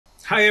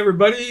Hi,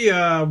 everybody.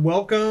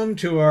 Welcome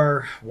to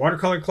our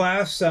watercolor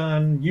class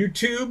on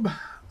YouTube.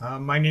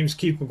 My name's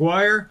Keith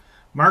McGuire.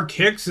 Mark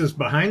Hicks is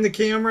behind the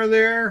camera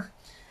there.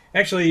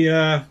 Actually,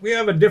 we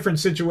have a different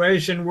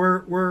situation.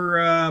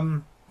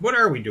 What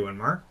are we doing,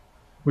 Mark?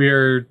 We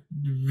are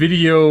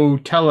video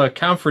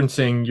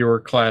teleconferencing your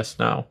class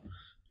now.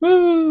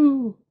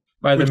 Woo!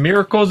 By the Which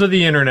miracles of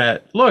the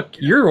internet. Look,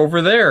 you're over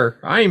there.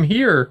 I'm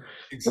here.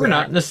 We're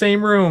not in exactly. the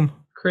same room.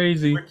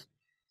 Crazy. Which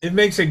it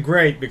makes it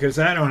great because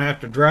I don't have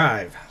to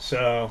drive,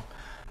 so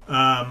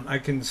I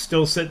can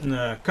still sit in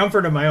the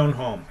comfort of my own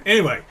home.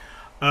 Anyway,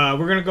 we're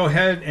going to go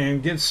ahead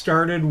and get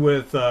started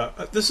with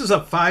this is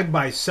a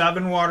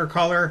 5x7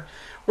 watercolor.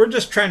 We're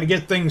just trying to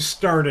get things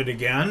started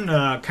again,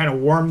 kind of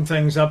warm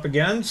things up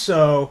again.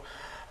 So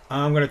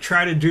I'm going to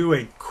try to do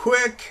a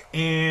quick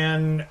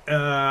and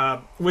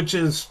which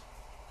is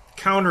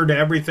counter to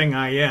everything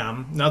I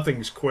am.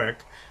 Nothing's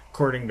quick,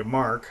 according to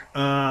Mark.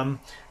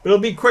 But it'll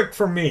be quick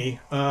for me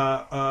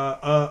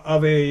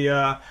of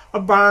a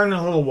barn,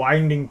 a little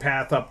winding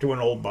path up to an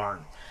old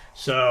barn.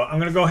 So I'm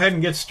going to go ahead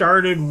and get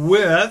started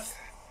with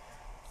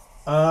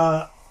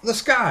the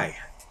sky.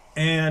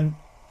 And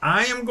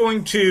I'm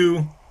going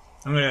to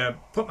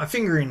put my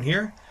finger in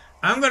here.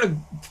 I'm going to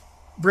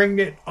bring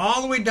it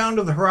all the way down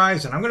to the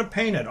horizon. I'm going to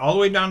paint it all the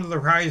way down to the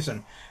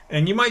horizon.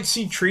 And you might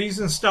see trees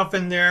and stuff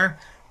in there,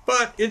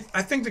 but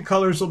I think the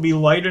colors will be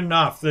light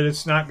enough that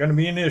it's not going to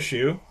be an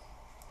issue.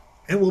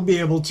 And we'll be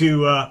able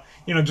to,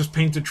 just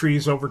paint the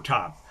trees over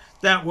top.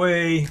 That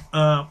way,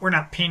 we're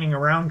not painting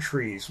around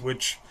trees,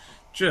 which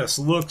just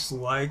looks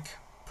like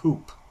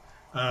poop.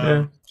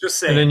 Yeah.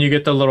 Just And then saying. you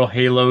get the little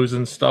halos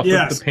and stuff if the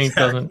Yes, paint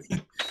doesn't.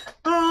 exactly.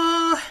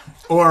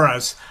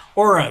 Auras.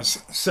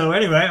 So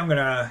anyway, I'm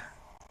gonna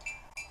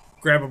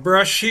grab a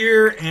brush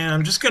here and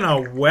I'm just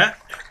gonna wet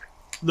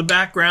the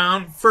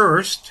background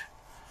first,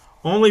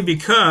 only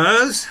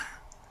because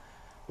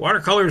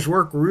watercolors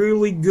work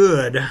really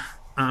good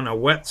on a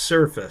wet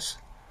surface.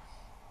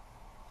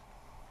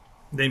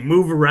 They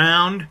move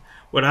around.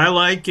 What I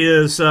like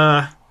is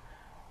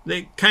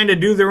they kind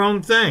of do their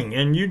own thing,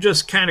 and you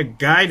just kind of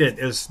guide it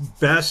as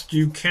best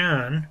you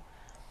can.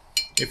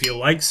 If you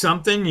like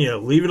something, you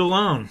leave it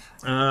alone.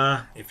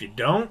 If you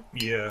don't,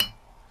 you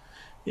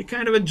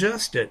kind of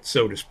adjust it,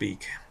 so to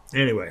speak.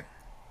 Anyway,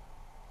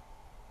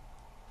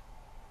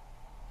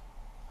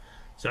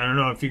 so I don't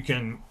know if you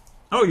can.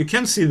 Oh, you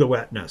can see the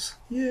wetness.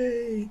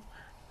 Yay!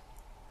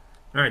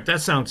 All right,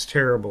 that sounds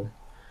terrible.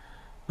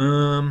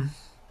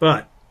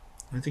 But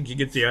I think you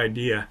get the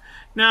idea.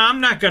 Now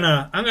I'm not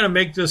gonna. I'm gonna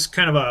make this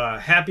kind of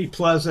a happy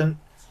pleasant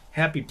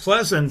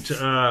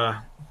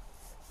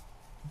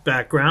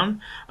background.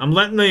 I am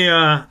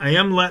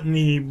letting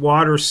the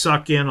water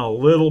suck in a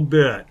little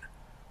bit.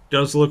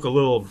 Does look a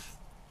little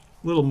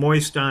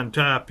moist on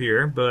top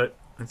here, but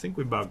I think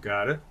we about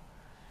got it.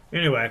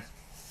 Anyway,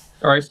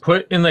 All right,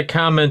 put in the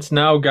comments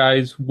now,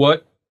 guys,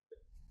 what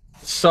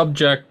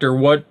subject or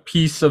what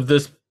piece of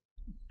this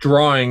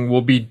drawing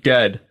will be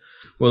dead.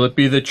 Will it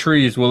be the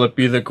trees? Will it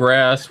be the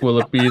grass? Will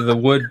it be the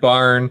wood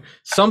barn?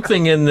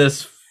 Something in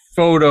this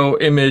photo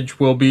image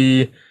will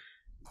be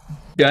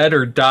dead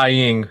or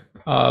dying.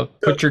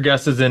 Put your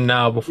guesses in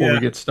now before we yeah,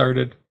 get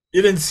started.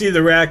 you didn't see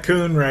the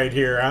raccoon right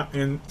here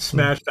and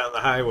smashed on the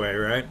highway,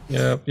 right?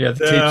 Yeah, the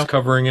tape's So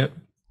covering it.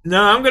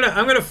 no, I'm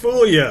gonna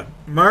fool you,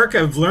 Mark.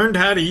 I've learned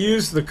how to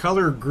use the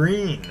color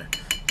green.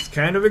 It's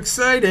kind of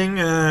exciting.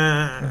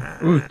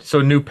 Ooh,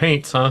 so new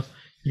paints, huh?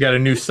 You got a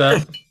new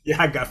set? Yeah,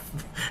 I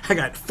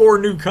got four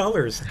new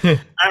colors. All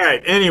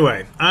right.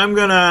 Anyway,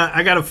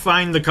 I gotta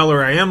find the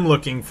color I am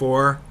looking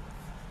for,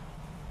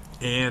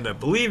 and I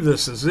believe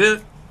this is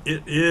it.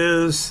 It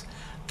is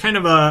kind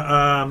of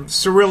a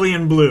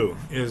cerulean blue.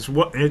 Is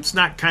what it's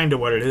not kind of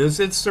what it is.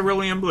 It's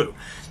cerulean blue.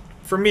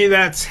 For me,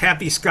 that's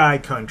happy sky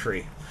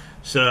country.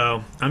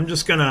 So I'm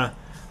just gonna.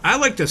 I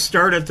like to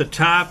start at the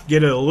top,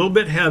 get it a little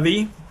bit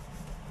heavy,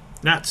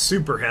 not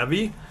super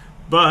heavy,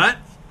 but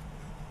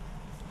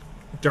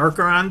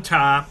darker on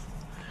top,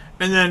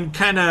 and then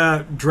kind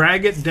of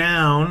drag it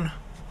down.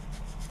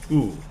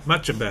 Ooh,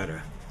 much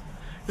better.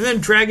 And then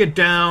drag it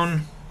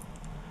down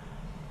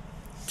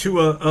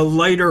to a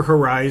lighter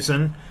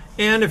horizon.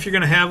 And if you're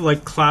going to have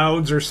like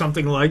clouds or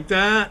something like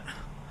that,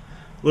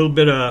 a little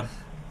bit of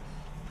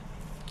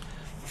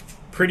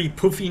pretty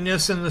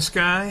poofiness in the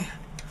sky.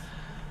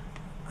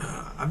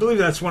 I believe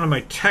that's one of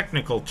my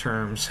technical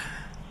terms.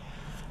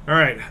 All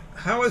right,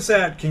 how is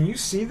that? Can you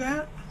see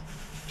that?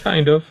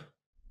 Kind of.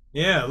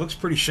 Yeah, it looks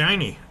pretty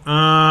shiny.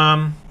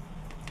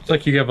 It's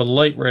like you have a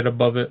light right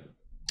above it.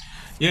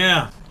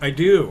 Yeah, I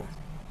do.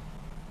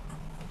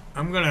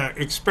 I'm gonna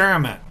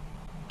experiment.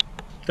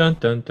 Dun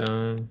dun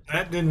dun.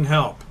 That didn't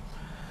help.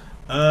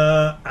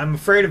 I'm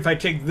afraid if I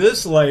take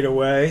this light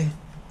away,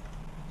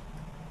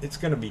 it's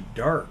gonna be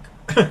dark.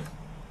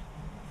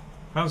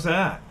 How's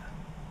that?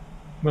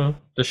 Well,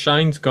 the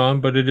shine's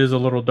gone, but it is a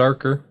little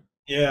darker.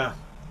 Yeah,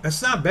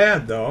 that's not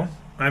bad though.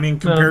 I mean, No.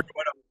 compared to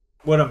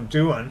what I'm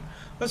doing.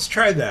 Let's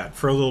try that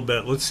for a little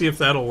bit. Let's see if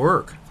that'll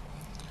work.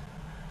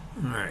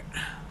 All right.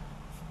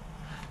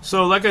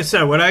 So like I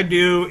said, what I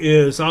do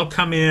is I'll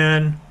come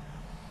in.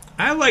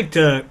 I like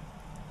to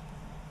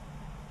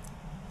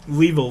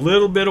leave a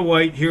little bit of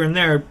white here and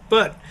there,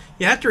 but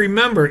you have to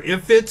remember,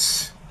 if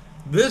it's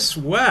this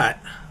wet,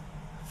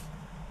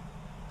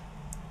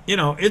 you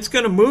know, it's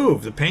going to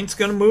move. The paint's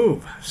going to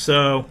move.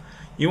 So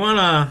you want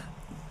to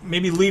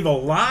maybe leave a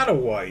lot of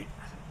white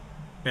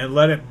and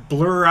let it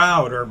blur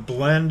out or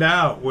blend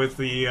out with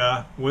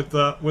the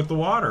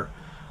water.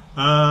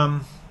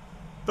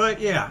 But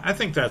yeah, I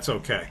think that's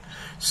okay.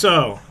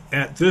 So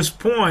at this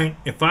point,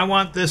 if I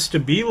want this to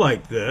be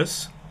like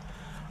this,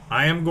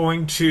 I am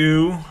going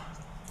to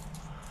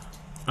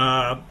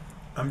I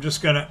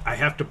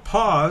have to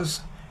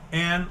pause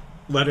and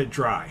let it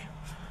dry.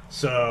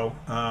 So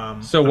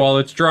while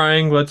it's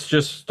drying, let's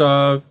just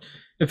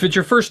if it's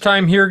your first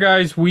time here,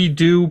 guys, we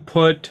do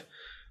put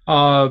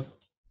the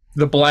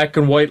black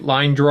and white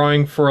line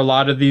drawing for a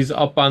lot of these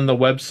up on the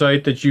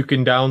website that you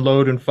can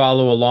download and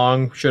follow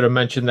along. Should have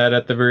mentioned that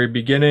at the very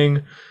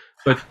beginning,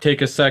 but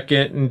take a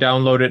second and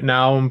download it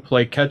now and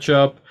play catch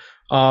up.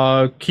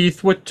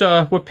 Keith,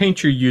 what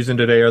paint you're using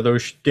today? Are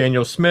those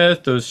Daniel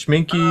Smith, those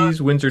Schminkies,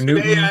 Winsor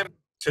Newton?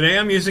 Today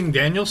I'm using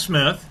Daniel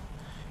Smith,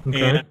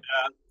 Okay. and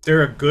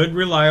they're a good,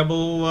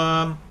 reliable,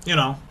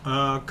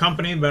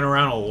 company. Been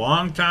around a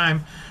long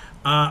time.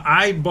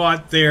 I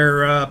bought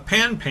their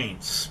pan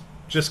paints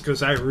just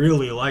because I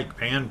really like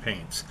pan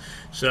paints.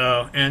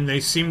 So, and they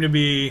seem to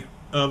be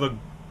of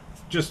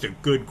just a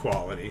good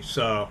quality.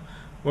 So,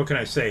 what can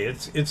I say?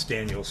 It's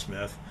Daniel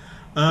Smith.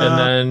 And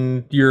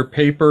then your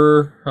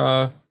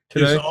paper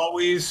today? Is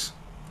always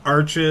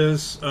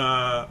Arches.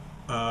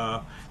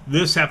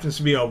 This happens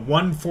to be a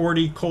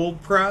 140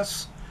 cold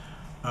press.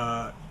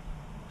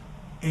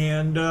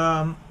 And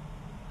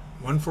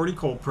 140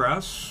 cold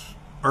press.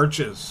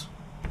 Arches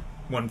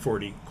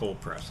 140 cold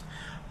press.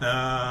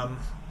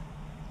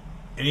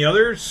 Any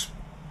others?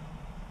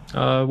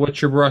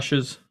 What's your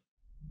brushes?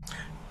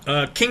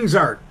 King's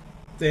Art.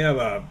 They have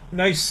a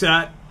nice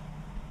set.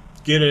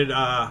 Get it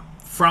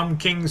from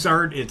King's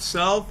Art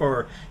itself,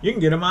 or you can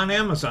get them on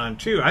Amazon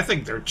too. I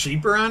think they're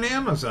cheaper on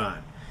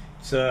Amazon.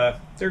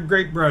 They're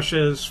great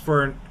brushes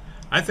for,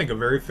 I think, a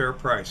very fair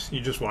price. You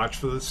just watch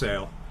for the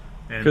sale.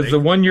 Because the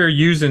one you're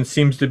using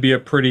seems to be a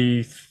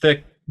pretty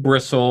thick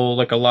bristle,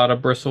 like a lot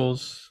of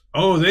bristles.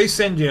 Oh, they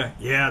send you.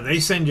 Yeah, they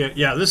send you.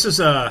 Yeah, this is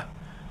a.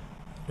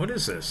 What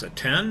is this? A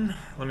 10?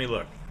 Let me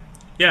look.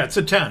 Yeah, it's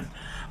a 10.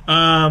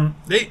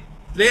 They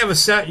have a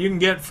set you can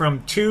get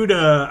from 2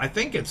 to, I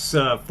think it's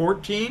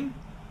 14.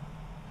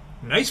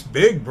 Nice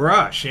big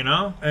brush, you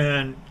know,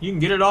 and you can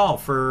get it all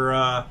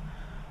for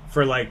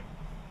like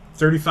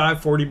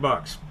 35, 40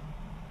 bucks.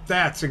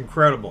 That's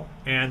incredible,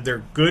 and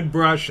they're good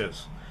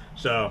brushes.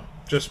 So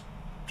just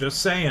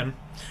saying.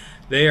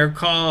 They are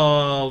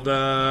called,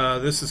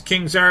 this is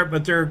King's Art,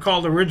 but they're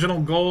called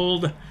Original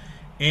Gold,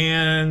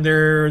 and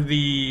they're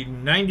the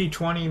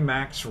 90/20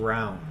 max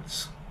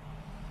rounds.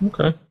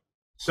 Okay.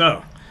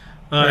 So,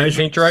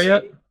 paint dry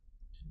yet?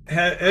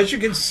 As you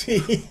can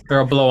see, Or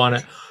I'll blow on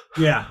it.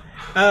 yeah,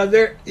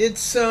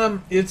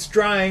 it's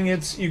drying.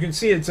 You can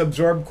see it's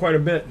absorbed quite a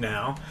bit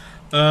now.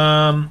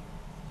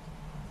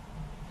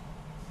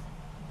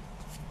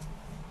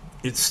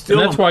 It's still.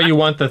 And that's why you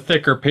want the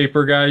thicker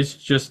paper, guys.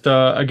 Just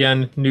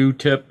again, new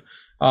tip.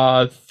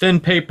 Thin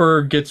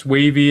paper gets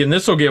wavy, and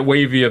this will get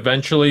wavy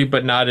eventually,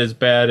 but not as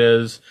bad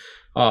as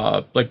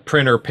like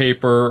printer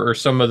paper or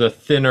some of the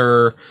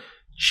thinner,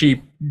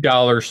 cheap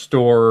dollar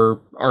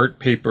store art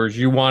papers.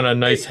 You want a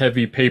nice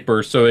heavy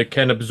paper so it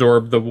can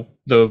absorb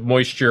the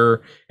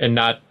moisture and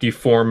not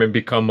deform and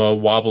become a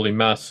wobbly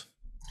mess.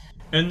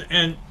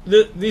 And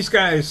these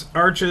guys,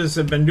 Arches,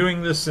 have been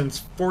doing this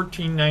since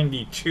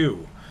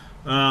 1492.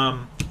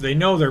 They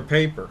know their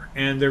paper,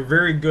 and they're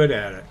very good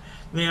at it.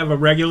 They have a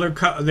regular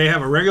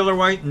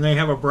white, and they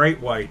have a bright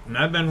white. And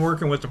I've been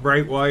working with the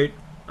bright white.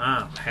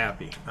 I'm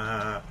happy.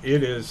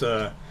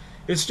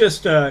 It's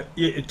just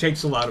it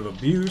takes a lot of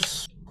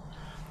abuse.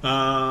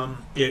 You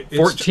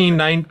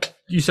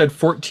said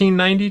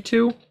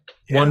 1492,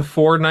 yeah.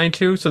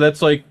 1492. So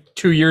that's like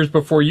 2 years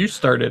before you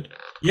started.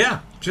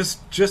 Yeah,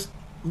 just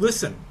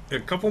listen. A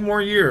couple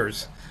more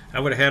years, I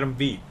would have had them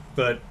beat.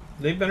 But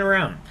they've been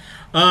around.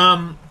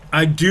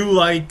 I do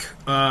like.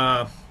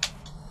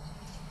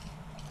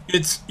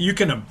 You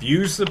can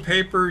abuse the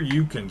paper.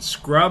 You can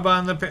scrub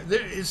on the paper.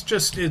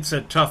 It's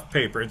a tough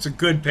paper. It's a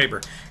good paper.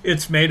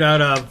 It's made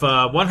out of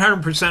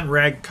 100%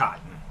 rag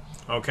cotton.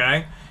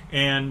 Okay,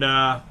 and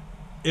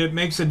it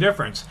makes a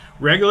difference.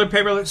 Regular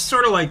paper, it's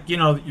sort of like, you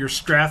know, your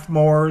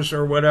Strathmore's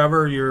or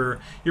whatever,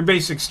 your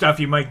basic stuff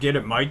you might get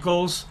at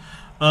Michael's.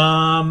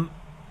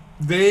 Canson,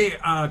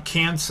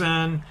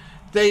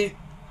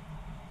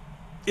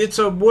 it's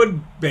a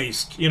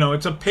wood-based, you know,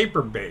 it's a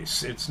paper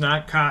base. It's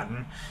not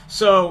cotton.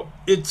 So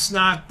it's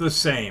not the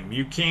same.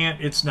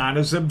 It's not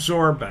as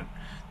absorbent.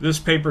 This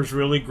paper's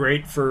really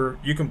great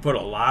you can put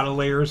a lot of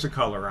layers of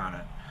color on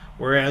it.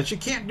 Whereas you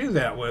can't do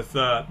that with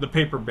the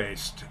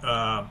paper-based,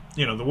 the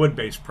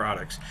wood-based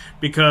products,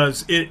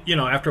 because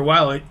after a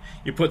while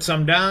you put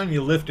some down,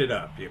 you lift it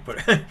up,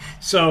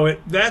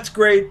 that's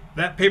great.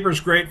 That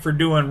paper's great for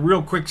doing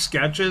real quick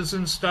sketches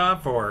and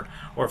stuff, or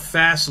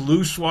fast,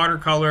 loose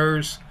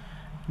watercolors,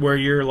 where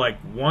you're like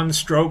one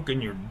stroke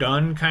and you're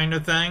done kind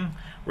of thing,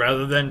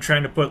 rather than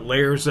trying to put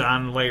layers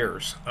on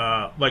layers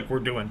like we're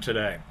doing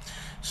today.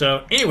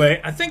 So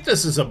anyway, I think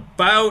this is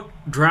about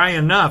dry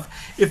enough.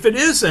 If it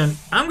isn't,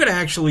 I'm going to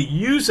actually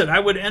use it. I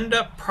would end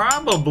up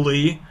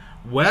probably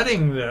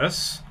wetting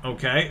this,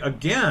 okay,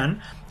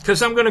 again,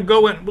 because I'm going to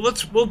go in.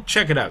 We'll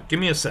check it out. Give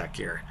me a sec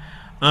here.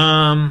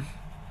 That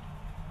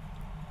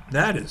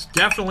is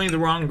definitely the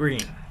wrong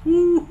green.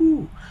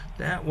 Woo-hoo.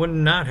 That would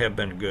not have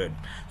been good.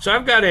 So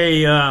I've got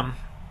a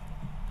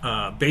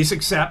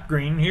basic sap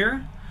green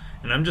here,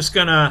 and I'm just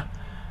going to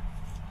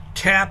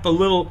tap a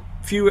little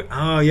few.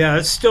 Oh yeah,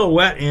 it's still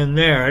wet in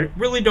there. I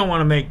really don't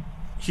want to make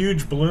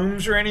huge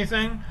blooms or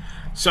anything,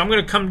 so I'm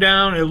going to come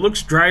down. It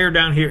looks drier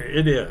down here.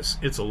 It is.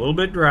 It's a little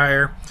bit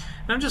drier.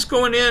 And I'm just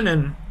going in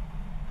and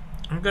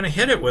I'm going to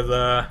hit it with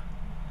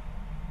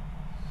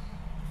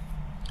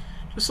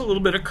just a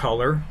little bit of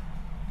color.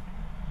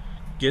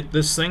 Get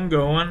this thing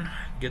going.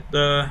 Get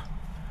the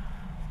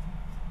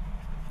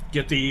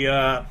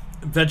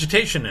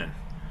vegetation in,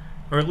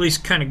 or at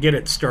least kind of get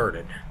it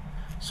started.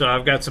 So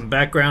I've got some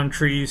background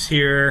trees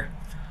here,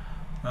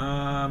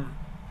 and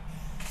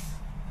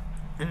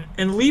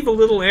leave a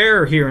little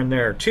air here and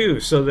there too,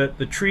 so that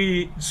the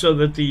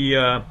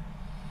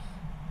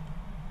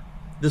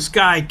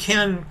sky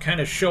can kind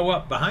of show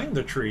up behind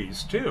the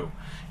trees too.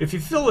 If you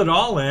fill it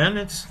all in,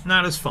 it's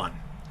not as fun.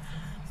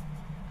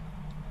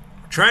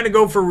 Trying to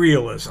go for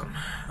realism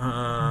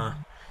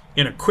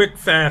in a quick,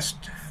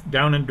 fast,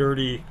 down and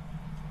dirty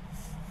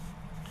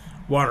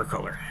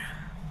watercolor.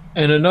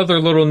 And another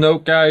little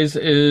note, guys,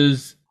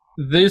 is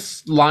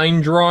this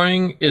line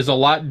drawing is a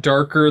lot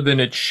darker than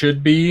it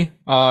should be.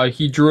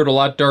 He drew it a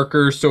lot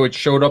darker, so it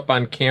showed up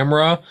on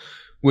camera,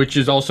 which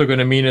is also going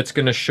to mean it's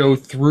going to show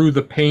through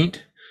the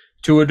paint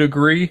to a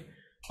degree.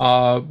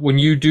 When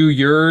you do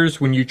yours,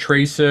 when you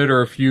trace it,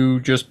 or if you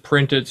just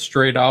print it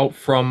straight out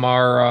from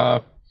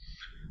our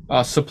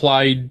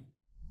supplied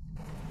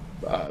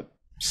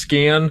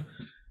scan,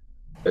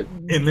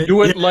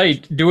 do it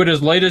light. Do it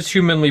as light as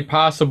humanly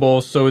possible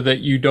so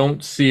that you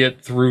don't see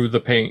it through the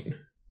paint.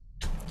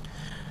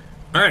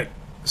 All right.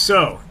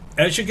 So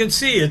as you can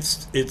see,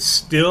 it's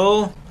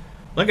still,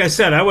 like I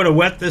said, I would have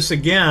wet this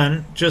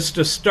again just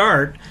to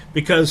start,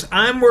 because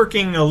I'm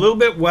working a little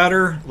bit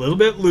wetter, a little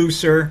bit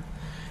looser.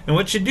 And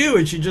what you do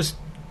is you just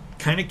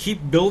kind of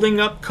keep building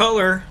up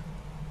color.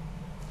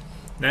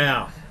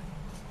 Now,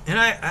 and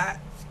I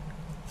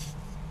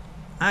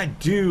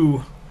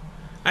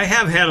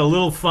have had a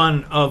little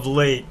fun of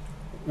late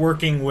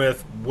working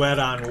with wet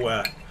on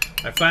wet.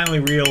 I finally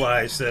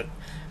realized that I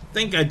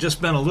think I've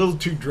just been a little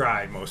too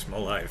dry most of my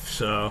life.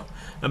 So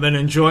I've been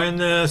enjoying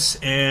this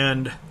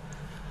and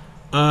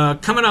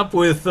coming up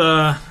with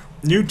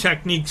new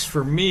techniques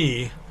for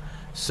me.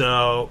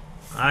 So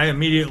I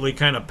immediately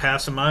kind of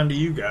pass them on to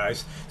you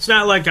guys. It's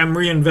not like I'm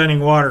reinventing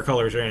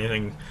watercolors or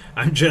anything.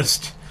 I'm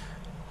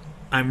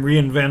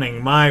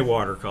reinventing my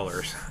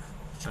watercolors.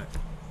 I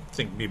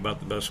think would be about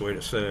the best way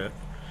to say it.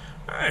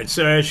 Alright,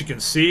 so as you can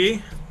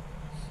see,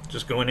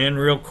 just going in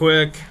real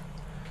quick,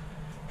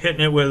 hitting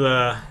it with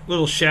a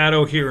little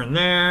shadow here and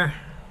there.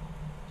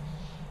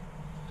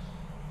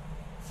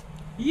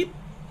 Yep.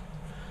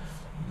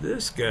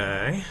 This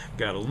guy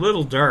got a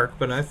little dark,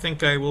 but I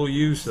think I will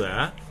use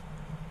that.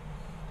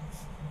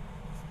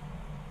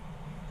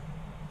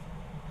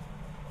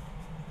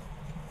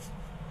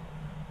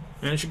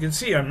 And as you can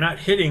see, I'm not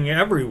hitting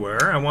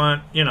everywhere. I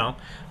want,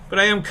 but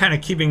I am kind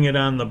of keeping it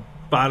on the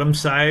bottom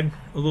side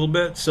a little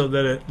bit so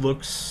that it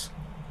looks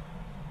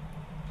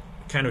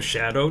kind of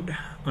shadowed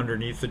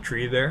underneath the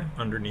tree there,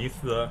 underneath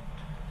the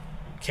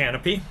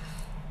canopy.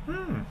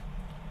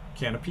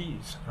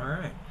 Canopies. All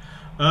right.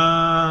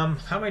 How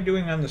am I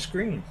doing on the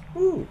screen?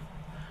 Ooh.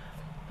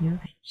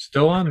 You're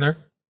still on there.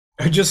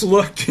 I just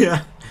looked.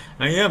 Yeah,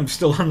 I am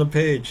still on the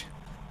page.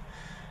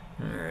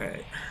 All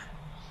right.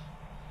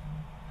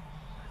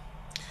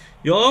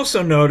 You'll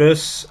also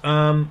notice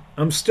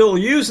I'm still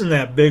using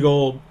that big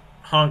old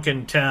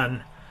honkin'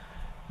 10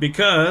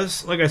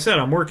 because, like I said,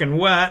 I'm working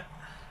wet.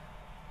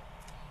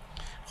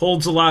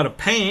 Holds a lot of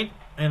paint,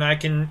 and I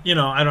can,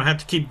 I don't have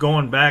to keep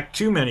going back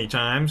too many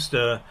times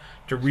to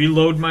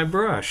reload my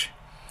brush.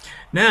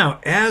 Now,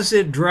 as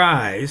it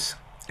dries,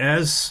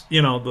 as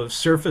the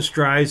surface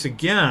dries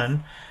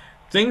again,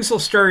 things will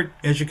start,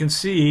 as you can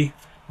see.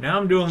 Now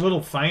I'm doing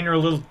little finer,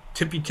 little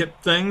tippy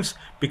tip things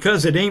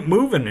because it ain't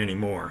moving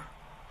anymore.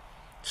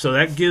 So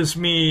that gives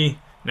me,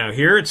 now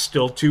here it's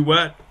still too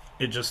wet,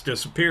 it just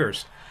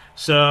disappears.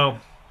 So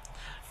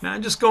now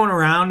I'm just going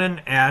around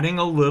and adding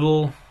a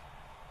little,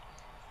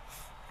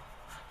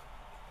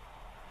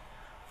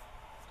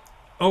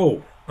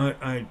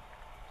 I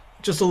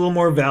just a little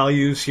more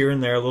values here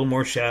and there, a little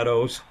more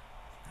shadows.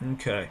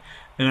 Okay,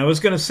 and I was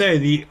going to say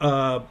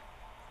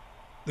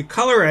the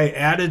color I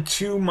added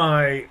to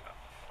my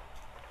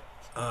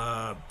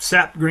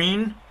sap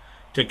green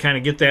to kind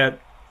of get that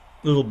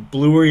little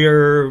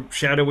bluier,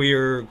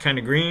 shadowier kind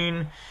of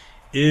green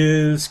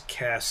is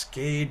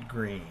Cascade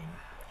Green.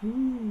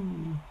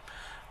 Ooh.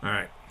 All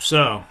right,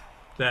 so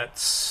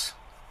that's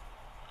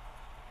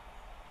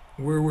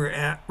where we're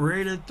at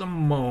right at the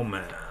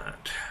moment.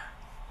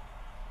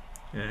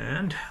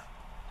 And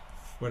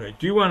what I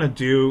do want to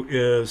do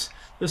is,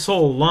 this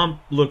whole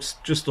lump looks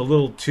just a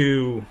little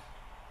too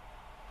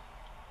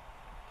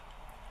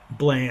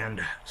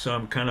bland, so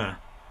I'm kind of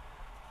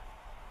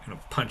going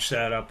to punch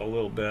that up a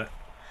little bit,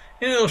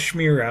 and it'll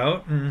smear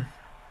out. And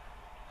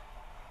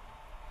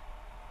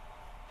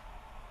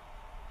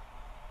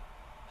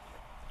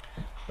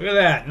look at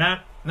that,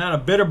 not a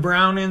bit of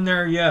brown in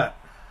there yet.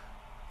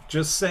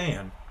 Just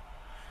saying.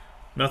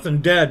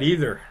 Nothing dead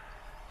either.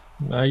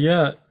 Not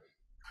yet.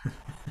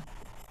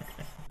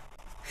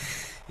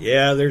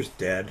 Yeah, there's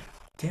dead.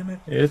 Damn it.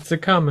 It's a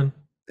coming.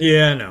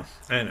 Yeah,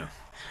 I know.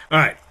 All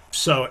right.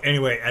 So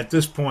anyway, at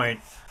this point,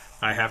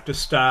 I have to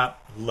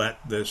stop, let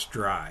this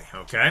dry.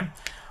 Okay.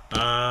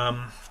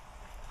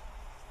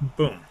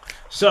 Boom.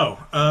 So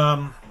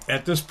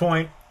at this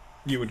point,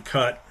 you would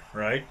cut,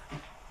 right,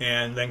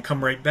 and then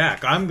come right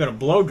back. I'm going to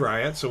blow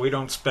dry it so we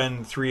don't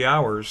spend 3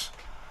 hours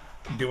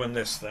doing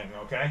this thing.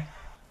 Okay.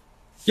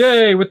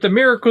 Yay! With the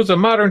miracles of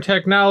modern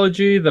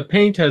technology, the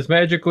paint has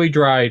magically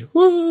dried.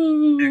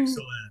 Woo!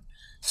 Excellent.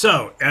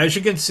 So as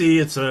you can see,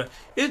 it's not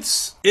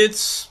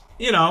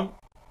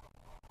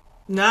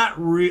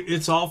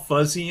it's all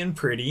fuzzy and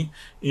pretty,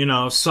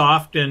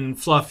 soft and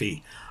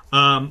fluffy. What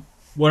I'm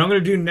going to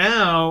do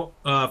now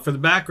for the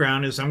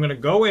background is I'm going to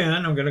go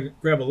in. I'm going to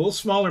grab a little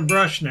smaller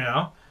brush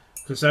now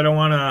because I don't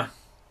want to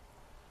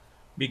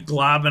be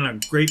globbing a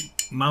great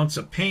amounts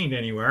of paint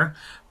anywhere.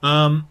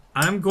 I'm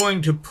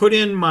going to put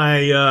in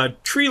my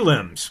tree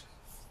limbs.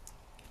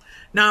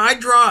 Now I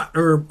draw,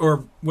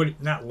 or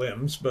what? Not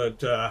limbs,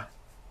 but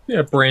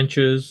yeah,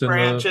 branches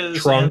and the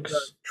trunks. And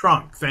the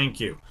trunk. Thank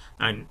you.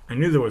 I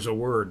knew there was a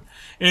word.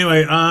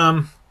 Anyway,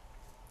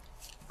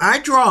 I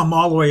draw them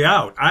all the way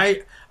out.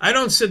 I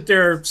don't sit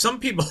there. Some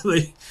people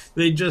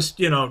they just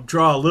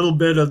draw a little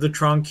bit of the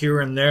trunk here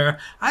and there.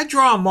 I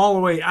draw them all the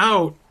way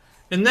out,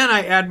 and then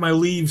I add my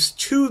leaves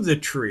to the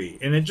tree,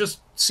 and it just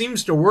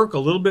seems to work a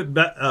little bit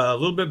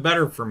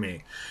better for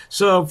me.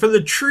 So for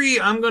the tree,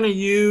 I'm going to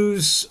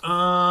use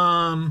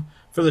for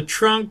the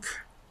trunk.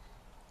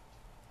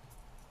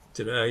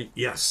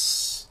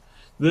 Yes.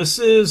 This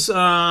is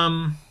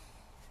I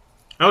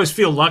always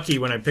feel lucky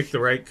when I pick the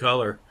right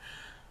color.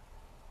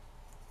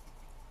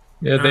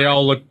 Yeah, they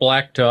all look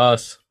black to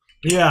us.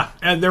 Yeah,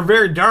 and they're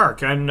very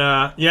dark. And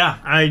yeah,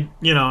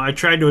 I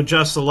tried to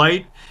adjust the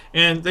light,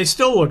 and they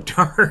still look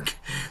dark.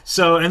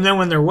 So, and then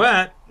when they're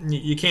wet,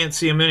 you can't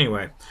see them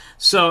anyway.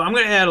 So I'm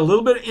going to add a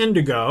little bit of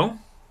indigo,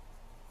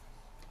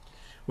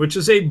 which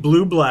is a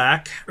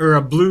blue-black, or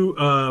a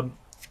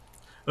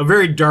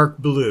very dark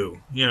blue.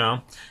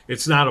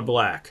 It's not a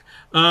black.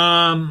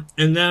 And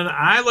then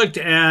I like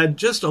to add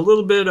just a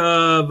little bit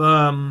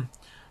of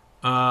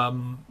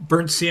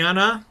burnt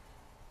sienna,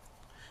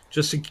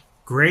 just to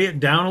gray it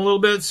down a little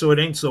bit so it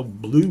ain't so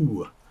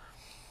blue.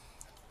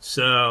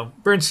 So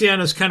burnt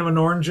sienna is kind of an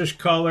orangish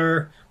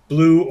color,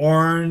 blue,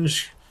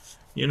 orange.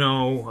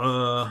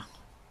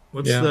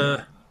 What's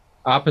the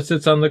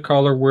opposites on the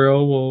color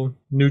wheel will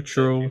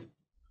neutral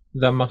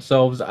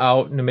themselves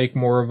out and make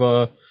more of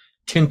a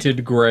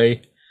tinted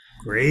gray.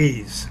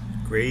 Grays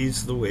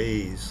the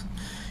ways.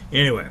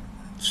 Anyway,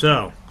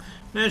 so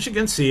as you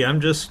can see,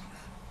 I'm just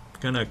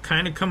gonna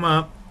kind of come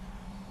up.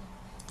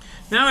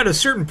 Now at a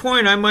certain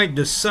point I might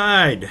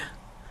decide,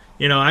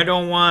 I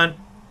don't want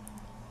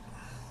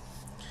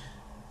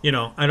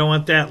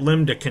that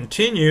limb to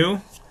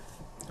continue.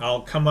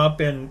 I'll come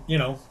up and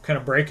kind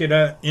of break it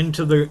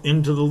into the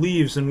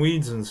leaves and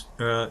weeds and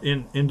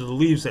into the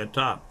leaves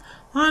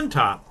on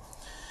top.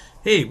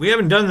 Hey, we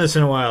haven't done this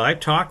in a while. I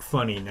talk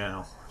funny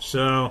now.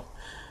 So, all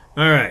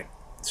right.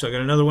 So I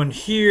got another one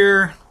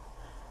here.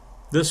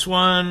 This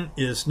one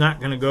is not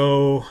going to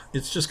go.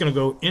 It's just going to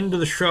go into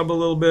the shrub a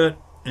little bit,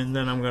 and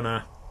then I'm going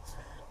to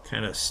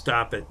kind of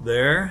stop it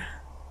there.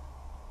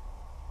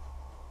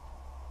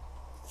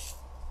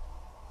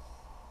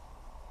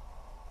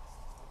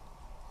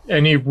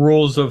 Any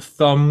rules of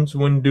thumbs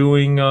when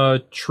doing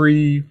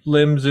tree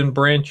limbs and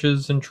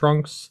branches and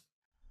trunks?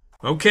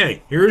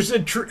 Okay, here's the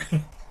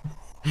tree.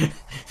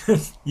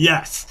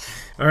 Yes.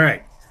 All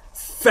right.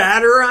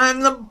 Fatter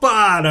on the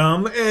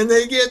bottom, and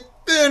they get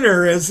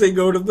thinner as they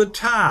go to the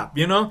top.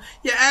 You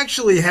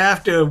actually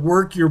have to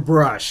work your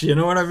brush. You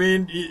know what I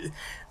mean?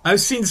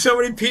 I've seen so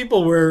many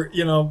people where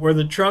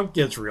the trunk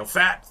gets real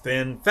fat,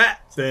 thin.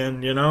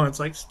 It's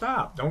like,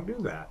 stop, don't do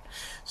that.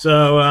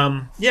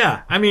 So,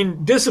 yeah, I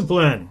mean,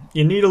 discipline.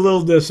 You need a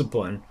little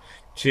discipline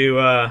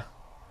to,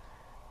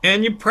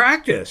 and you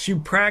practice. You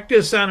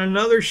practice on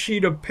another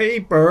sheet of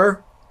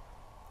paper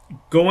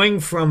going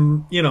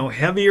from,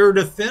 heavier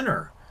to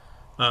thinner.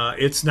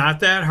 It's not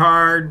that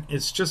hard.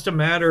 It's just a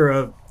matter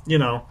of,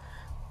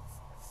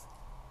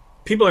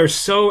 people are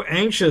so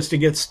anxious to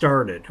get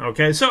started.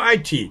 Okay, so I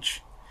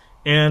teach,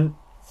 and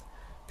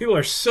people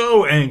are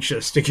so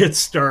anxious to get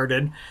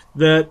started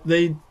that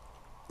they,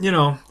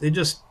 they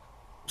just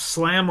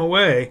slam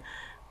away.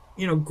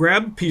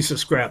 Grab a piece of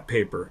scrap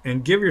paper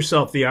and give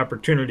yourself the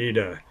opportunity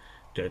to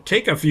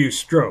take a few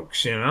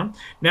strokes.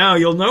 Now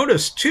you'll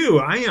notice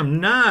too, I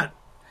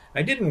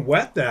didn't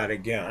wet that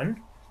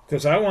again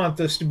because I want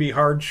this to be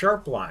hard,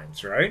 sharp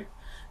lines, right?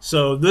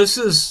 So this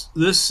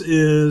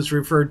is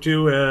referred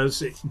to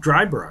as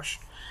dry brush,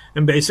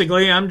 and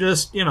basically I'm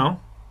just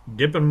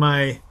dipping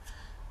my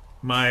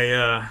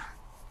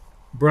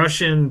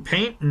brush in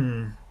paint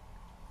and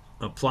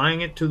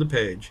applying it to the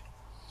page.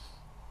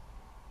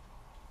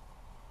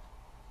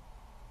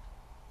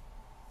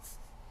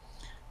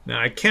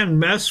 Now I can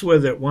mess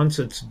with it once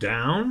it's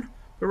down,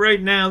 but right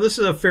now this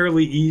is a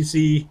fairly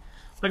easy.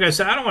 Like I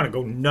said, I don't want to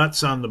go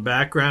nuts on the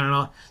background and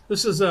all.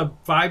 This is a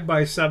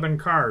 5x7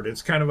 card.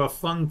 It's kind of a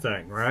fun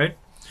thing, right?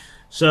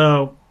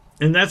 So,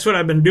 and that's what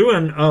I've been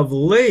doing of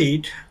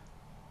late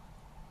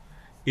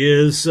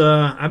is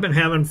I've been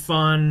having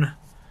fun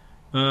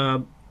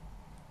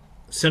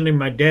sending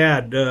my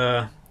dad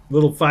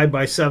little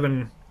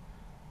 5x7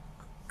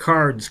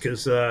 cards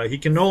because he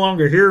can no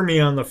longer hear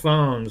me on the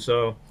phone.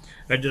 So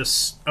I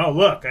just, oh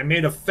look, I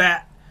made a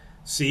fat,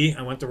 see,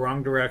 I went the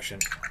wrong direction.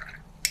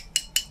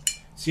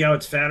 See how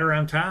it's fatter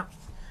on top?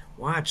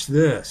 Watch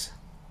this.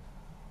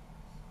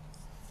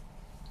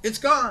 It's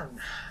gone.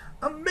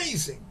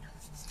 Amazing.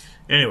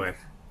 Anyway,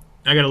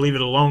 I got to leave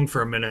it alone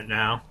for a minute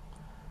now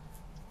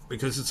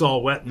because it's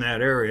all wet in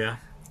that area.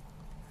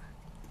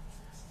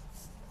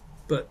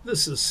 But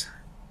this is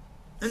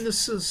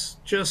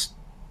just,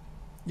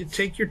 you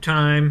take your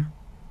time.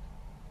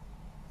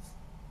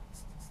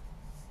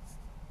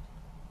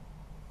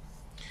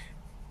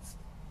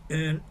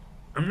 And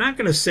I'm not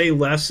going to say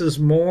less is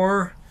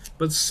more,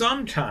 but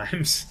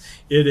sometimes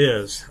it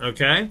is,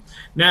 okay?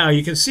 Now,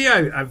 you can see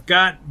I've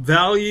got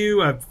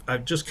value.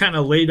 I've just kind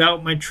of laid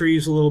out my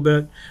trees a little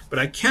bit, but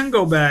I can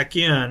go back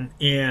in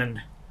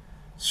and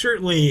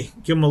certainly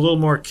give them a little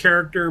more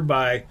character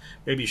by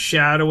maybe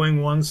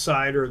shadowing one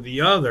side or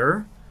the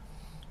other,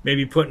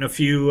 maybe putting a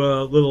few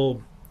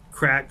little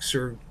cracks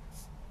or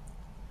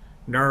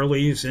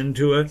gnarlies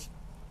into it.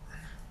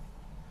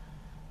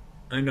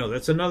 I know,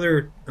 that's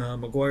another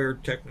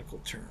McGuire technical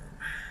term.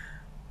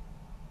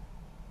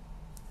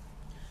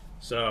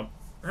 So,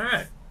 all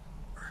right.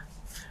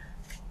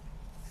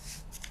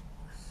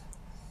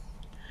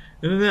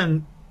 And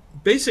then,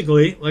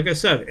 basically, like I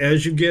said,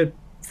 as you get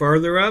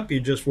farther up,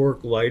 you just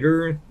work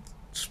lighter,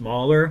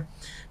 smaller.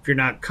 If you're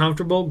not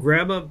comfortable,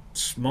 grab a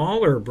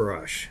smaller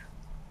brush.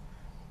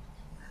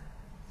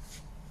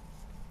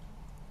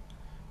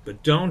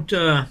 But don't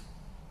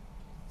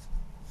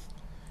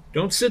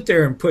sit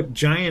there and put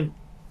giant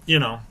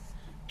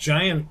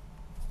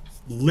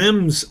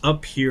limbs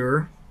up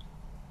here.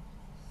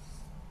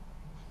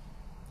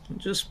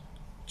 Just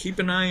keep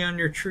an eye on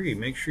your tree.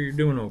 Make sure you're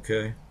doing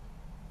okay.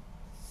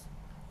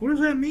 What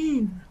does that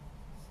mean?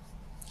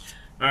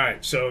 All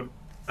right, so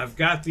I've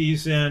got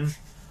these in.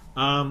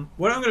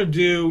 What I'm going to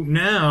do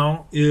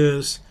now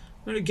is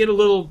I'm going to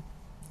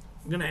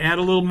add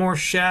a little more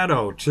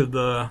shadow to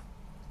the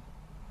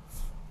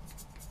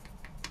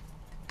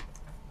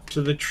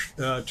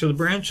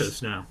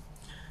branches now.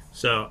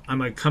 So I'm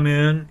going to come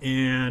in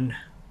and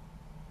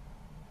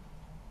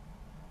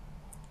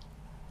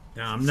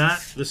now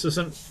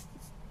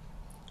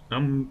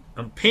I'm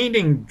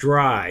painting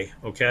dry,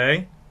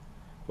 okay?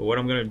 But what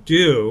I'm going to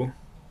do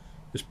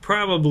is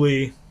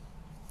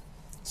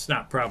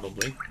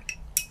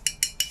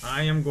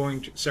I am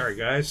going to, sorry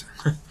guys,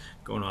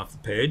 going off the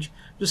page.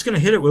 I'm just going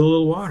to hit it with a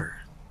little water.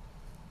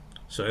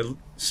 So I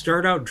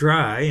start out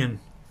dry and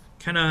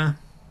kind of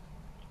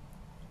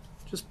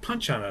just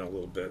punch on it a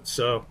little bit.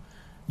 So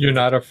you're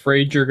not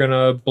afraid you're going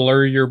to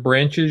blur your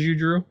branches you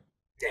drew?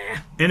 Yeah.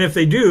 And if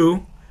they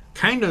do,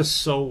 kind of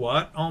so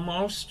what,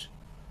 almost.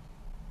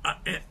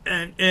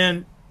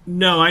 And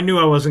no, I knew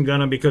I wasn't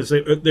gonna because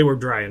they were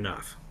dry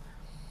enough.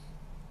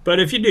 But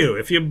if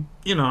you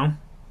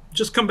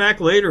just come back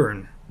later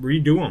and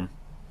redo them,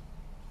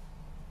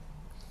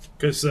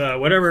 because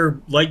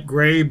whatever light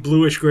gray,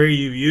 bluish gray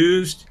you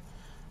used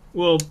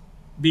will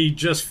be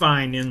just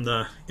fine in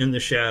the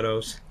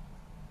shadows.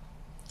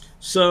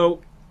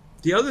 So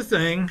the other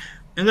thing,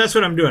 and that's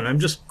what I'm doing. I'm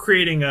just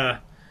creating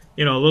a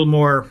little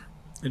more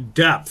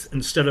depth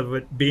instead of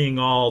it being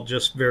all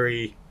just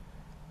very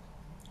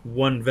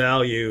one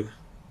value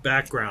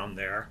background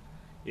there.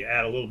 You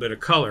add a little bit of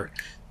color.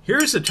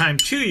 Here's the time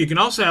too, you can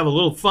also have a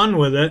little fun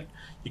with it.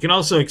 You can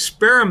also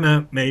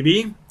experiment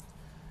maybe,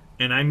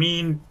 and I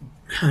mean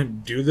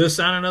do this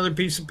on another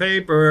piece of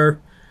paper,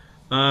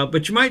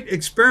 but you might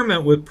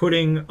experiment with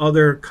putting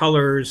other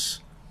colors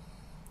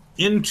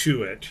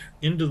into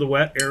the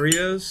wet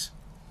areas,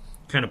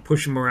 kind of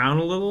push them around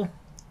a little.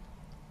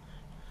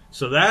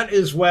 So that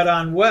is wet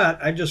on wet.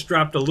 I just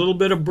dropped a little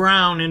bit of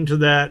brown into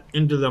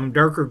them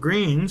darker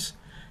greens,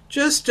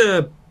 just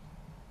to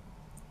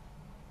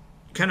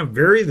kind of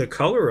vary the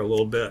color a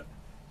little bit.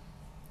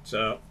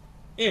 So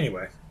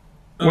Anyway,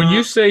 When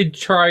you say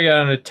try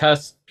on a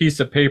test piece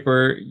of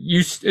paper,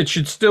 it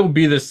should still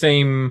be the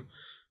same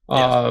yes,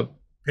 uh,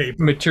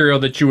 paper. material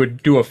that you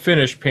would do a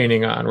finish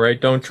painting on, right?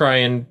 Don't try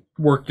and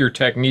work your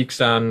techniques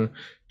on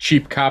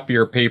cheap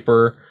copier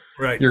paper.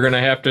 Right. You're going to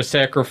have to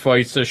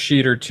sacrifice a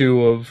sheet or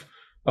two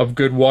of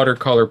good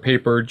watercolor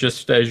paper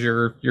just as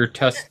your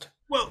test.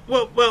 Well.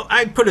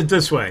 I put it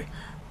this way: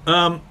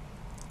 um,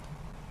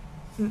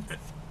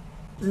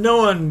 no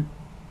one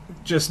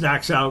just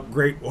knocks out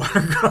great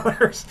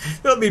watercolors.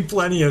 There'll be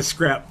plenty of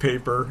scrap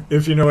paper,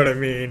 if you know what I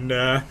mean.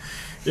 There'll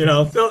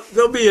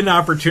be an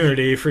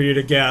opportunity for you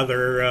to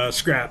gather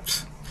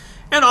scraps.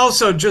 And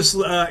also, just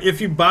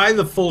if you buy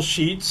the full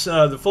sheets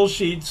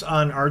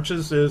on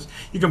Arches is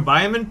you can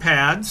buy them in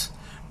pads,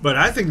 but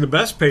I think the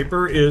best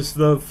paper is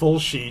the full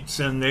sheets,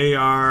 and they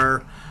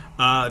are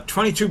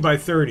 22 by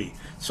 30.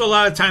 So a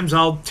lot of times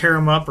I'll tear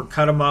them up or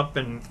cut them up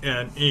and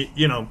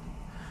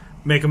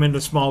make them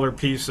into smaller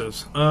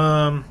pieces.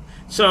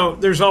 So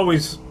there's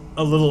always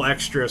a little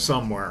extra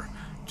somewhere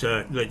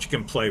that you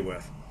can play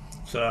with.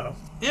 So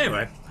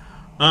anyway,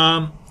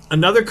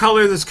 another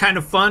color that's kind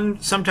of fun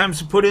sometimes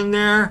to put in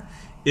there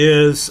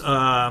is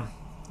not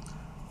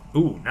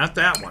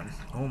that one.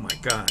 Oh my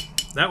god,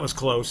 that was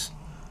close.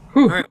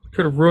 Whew, All right.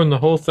 could have ruined the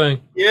whole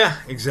thing. Yeah,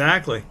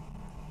 exactly.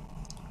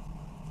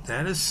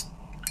 That is.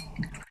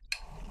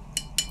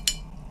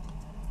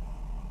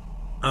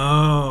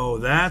 Oh,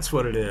 that's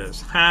what it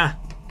is. Ha.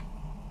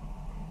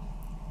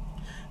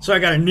 So I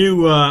got a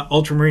new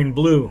ultramarine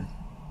blue,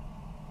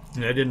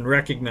 and I didn't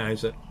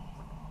recognize it.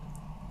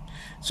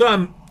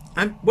 So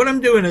what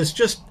I'm doing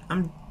is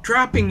I'm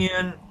dropping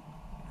in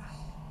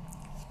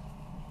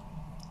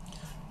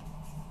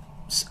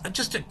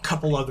just a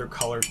couple other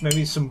colors,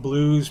 maybe some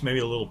blues, maybe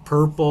a little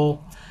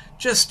purple,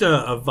 just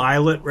a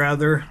violet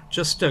rather,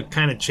 just to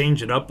kind of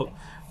change it up,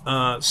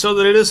 so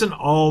that it isn't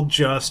all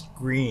just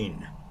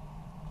green.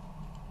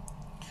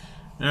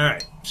 All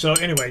right. So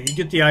anyway, you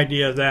get the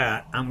idea of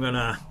that. I'm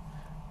gonna,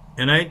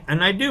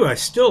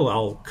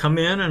 I'll come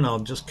in and I'll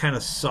just kind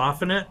of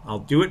soften it. I'll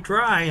do it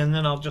dry, and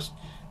then I'll just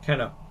kind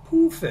of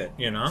poof it,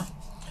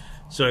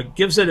 So it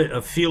gives it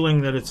a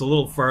feeling that it's a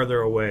little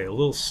farther away, a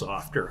little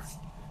softer.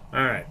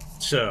 All right,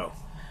 so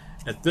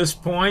at this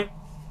point,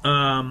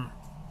 I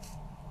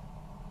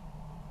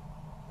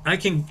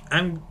can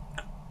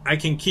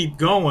keep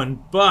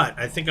going, but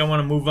I think I want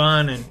to move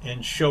on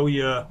and show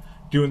you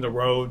doing the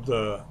road,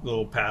 the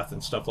little path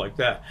and stuff like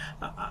that.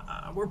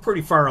 We're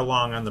pretty far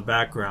along on the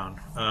background,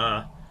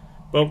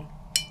 but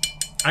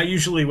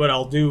what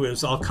I'll do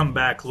is I'll come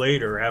back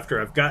later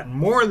after I've gotten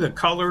more of the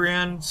color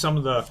in, some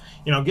of the,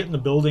 getting the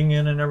building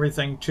in and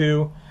everything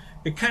too.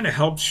 It kind of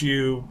helps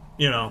you,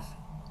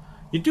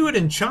 you do it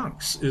in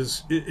chunks.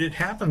 It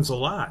happens a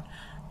lot.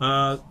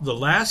 The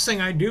last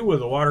thing I do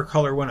with a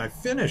watercolor when I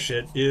finish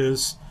it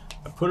is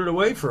I put it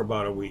away for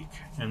about a week,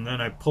 and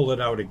then I pull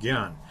it out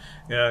again.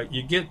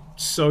 You get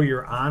so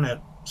you're on it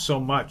so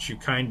much, you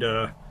kind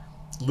of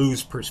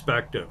lose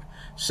perspective.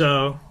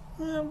 So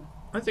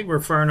I think we're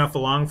far enough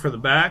along for the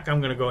back.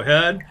 I'm going to go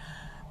ahead.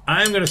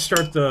 I'm going to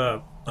start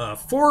the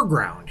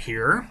foreground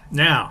here.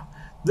 Now,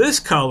 this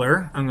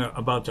color I'm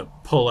about to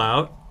pull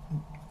out.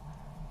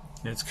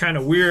 It's kind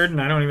of weird, and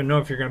I don't even know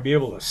if you're going to be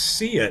able to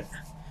see it.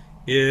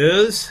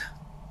 Is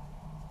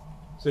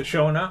it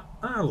showing up?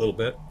 A little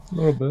bit. A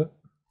little bit.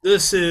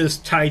 This is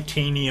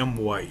titanium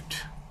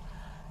white.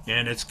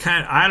 And it's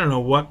kind of, I don't know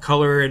what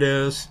color it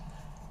is.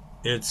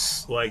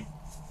 It's like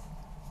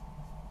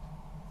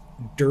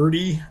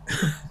dirty,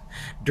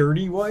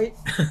 dirty white.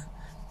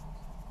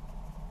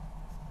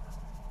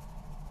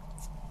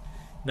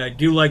 And I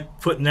do like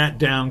putting that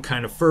down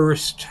kind of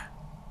first.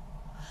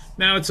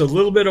 Now it's a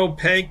little bit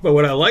opaque, but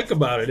what I like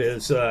about it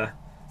is the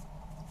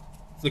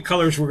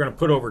colors we're going to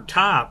put over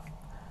top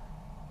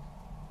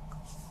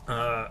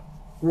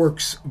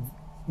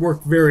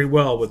work very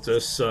well with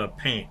this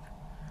paint.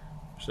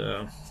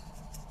 So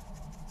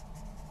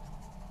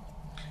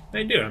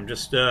I do. I'm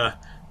just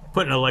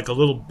putting like a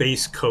little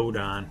base coat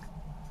on.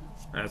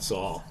 That's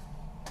all.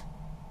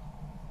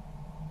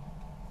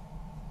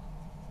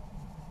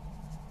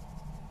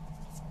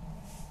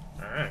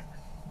 All right.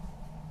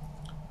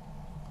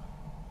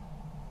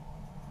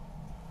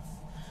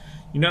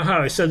 You know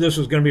how I said this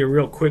was going to be a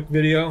real quick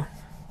video?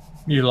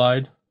 You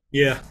lied.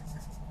 Yeah,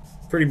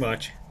 pretty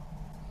much.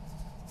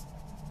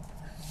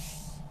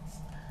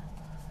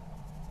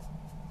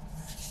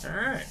 All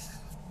right.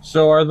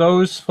 So are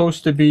those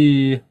supposed to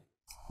be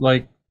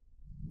like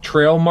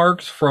trail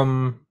marks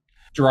from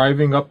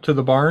driving up to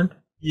the barn?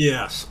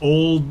 Yes,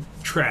 old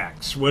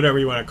tracks, whatever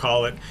you want to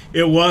call it.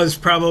 It was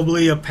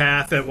probably a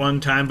path at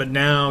one time, but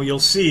now you'll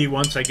see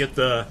once I get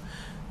the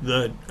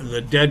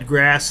dead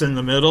grass in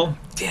the middle.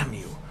 Damn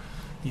you.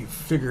 You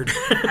figured.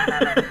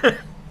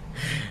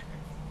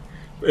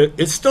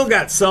 It's still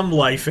got some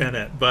life in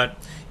it, but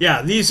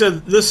yeah,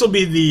 this will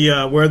be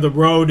the where the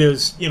road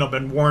is,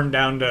 been worn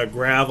down to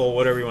gravel,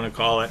 whatever you want to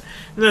call it,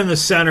 and then the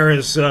center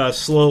is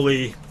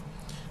slowly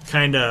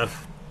kind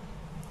of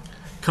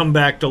come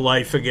back to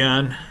life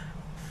again.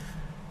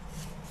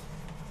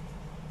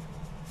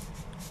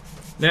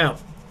 Now,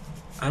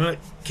 I don't.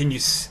 Can you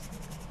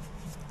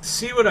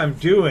see what I'm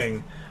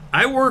doing?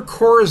 I work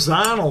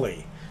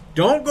horizontally.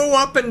 Don't go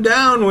up and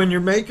down when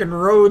you're making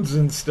roads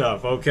and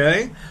stuff,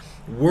 okay?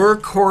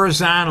 Work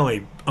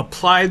horizontally.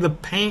 Apply the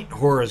paint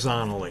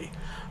horizontally.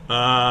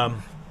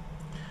 Um,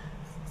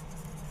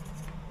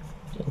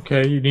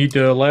 Okay, you need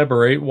to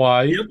elaborate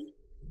why. yep.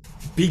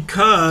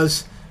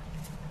 Because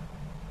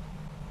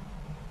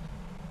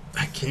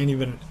I can't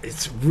even.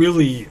 It's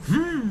really.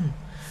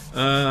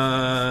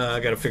 I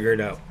got to figure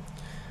it out.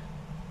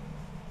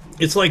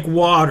 It's like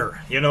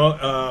water, you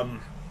know.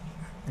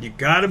 You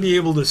got to be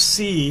able to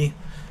see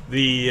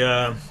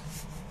the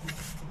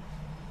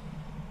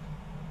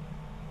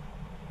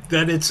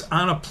that it's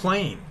on a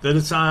plane, that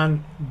it's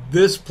on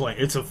this plane.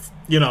 It's a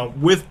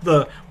with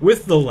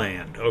the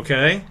land.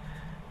 Okay,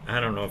 I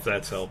don't know if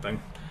that's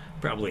helping.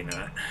 Probably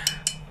not.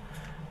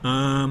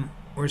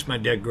 Where's my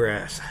dead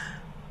grass?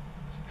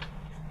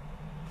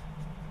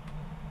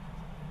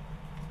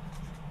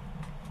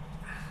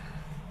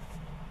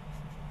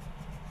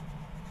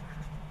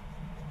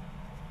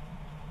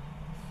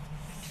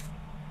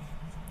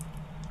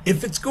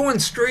 If it's going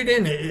straight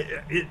in,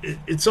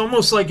 it's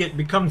almost like it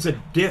becomes a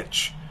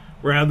ditch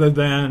rather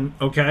than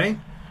okay.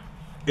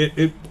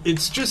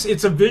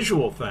 It's a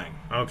visual thing,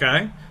 okay,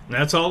 and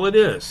that's all it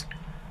is.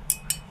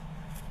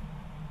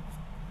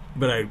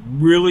 But I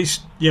really,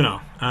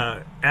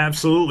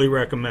 absolutely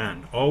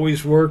recommend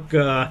always work,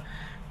 to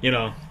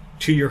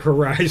your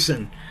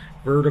horizon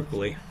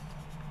vertically.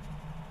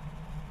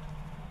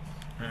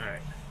 All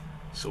right.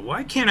 So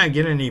why can't I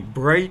get any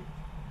bright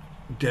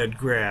dead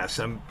grass?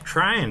 I'm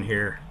trying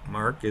here,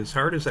 Mark, as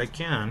hard as I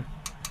can.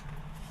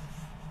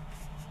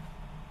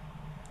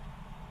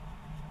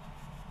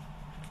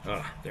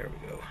 Ah, there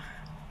we go.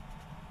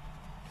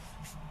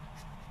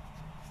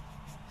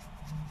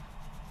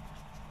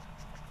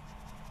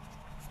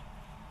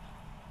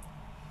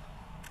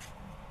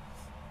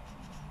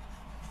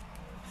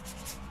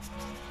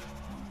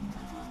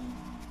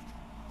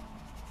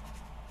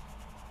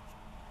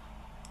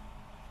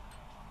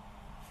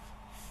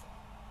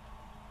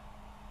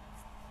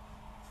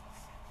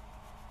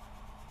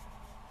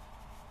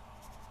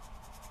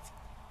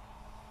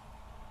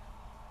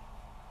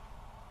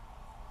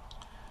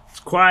 It's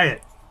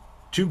quiet.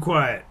 Too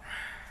quiet.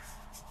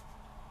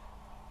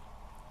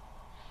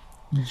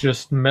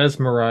 Just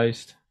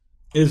mesmerized.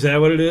 Is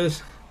that what it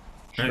is?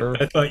 Sure.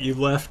 I thought you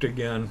left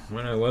again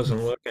when I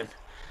wasn't looking.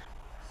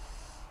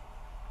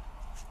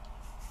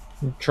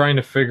 I'm trying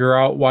to figure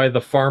out why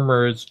the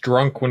farmer is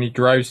drunk when he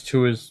drives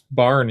to his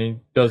barn. He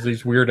does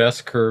these weird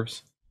S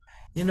curves.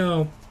 You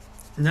know,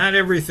 not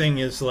everything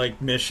is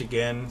like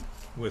Michigan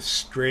with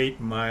straight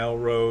mile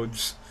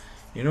roads.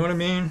 You know what I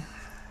mean?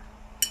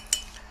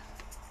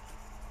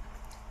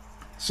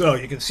 So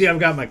you can see I've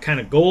got my kind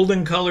of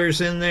golden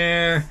colors in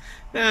there.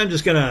 Now I'm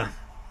just gonna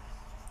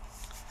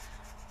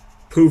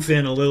poof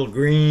in a little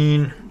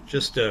green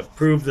just to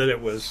prove that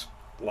it was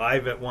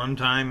live at one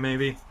time,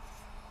 maybe.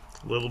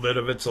 A little bit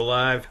of it's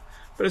alive,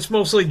 but it's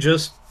mostly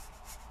just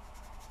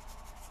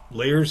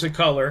layers of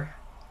color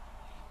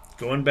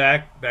going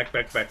back.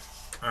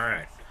 All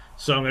right,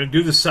 so I'm going to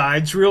do the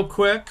sides real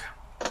quick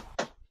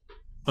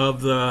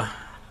of the.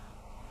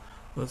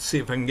 Let's see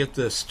if I can get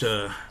this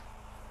to.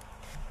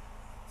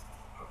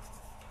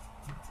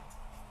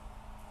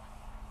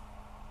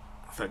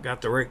 If I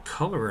got the right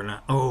color or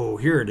not. Oh,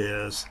 here it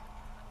is.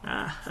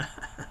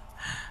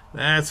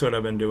 That's what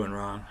I've been doing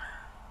wrong.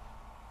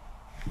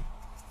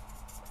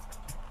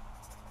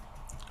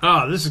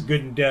 Oh, this is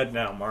good and dead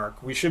now,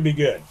 Mark. We should be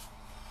good.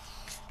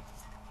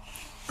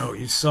 Oh,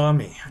 you saw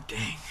me.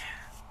 Dang.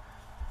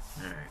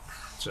 All right.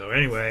 So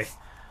anyway,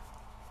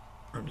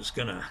 I'm just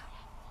gonna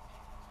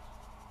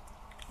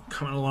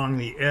come along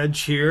the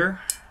edge here.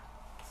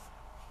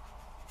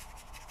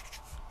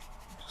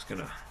 Just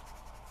gonna.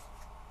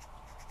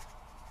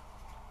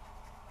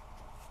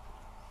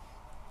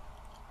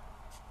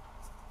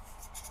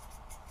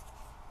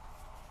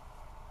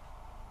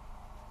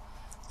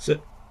 So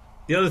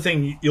the other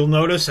thing you'll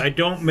notice, I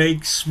don't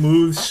make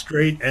smooth,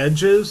 straight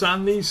edges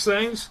on these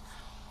things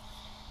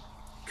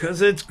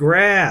because it's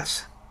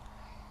grass.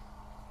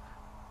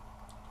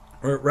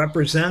 Or it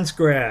represents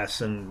grass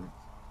and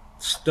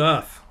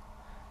stuff.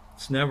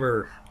 It's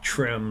never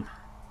trim.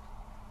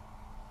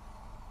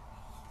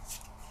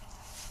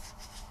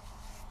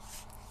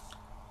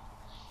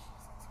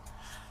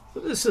 So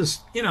this is,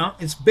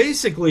 it's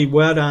basically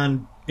wet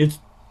on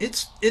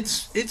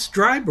it's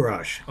dry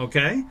brush,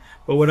 okay?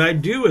 But what I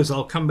do is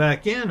I'll come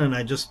back in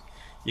and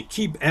you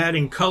keep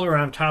adding color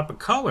on top of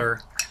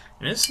color,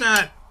 and it's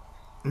not,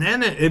 and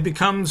then it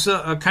becomes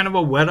a kind of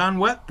a wet on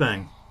wet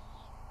thing.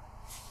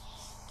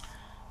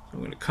 I'm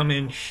going to come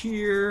in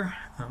here.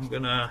 I'm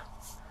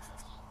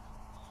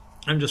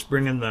just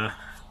getting a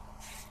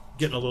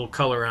little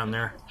color on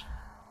there.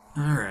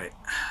 All right,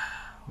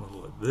 a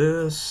little of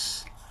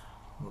this,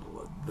 a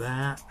little of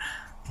that,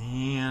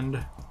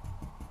 and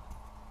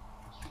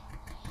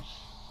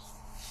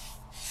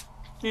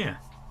yeah.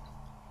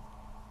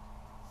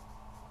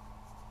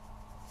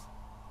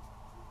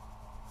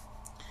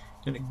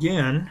 And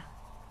again,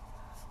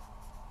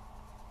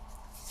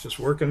 just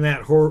working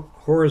that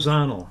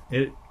horizontal.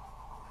 If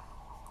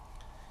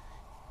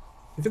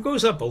it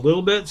goes up a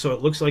little bit so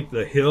it looks like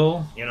the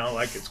hill, you know,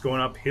 like it's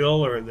going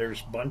uphill or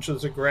there's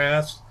bunches of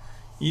grass,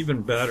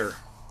 even better.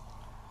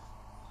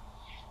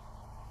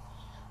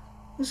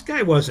 This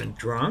guy wasn't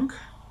drunk.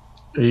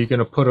 Are you going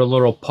to put a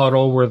little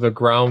puddle where the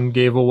ground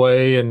gave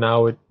away and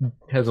now it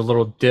has a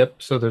little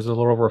dip so there's a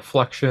little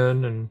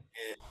reflection? And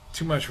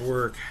too much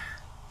work.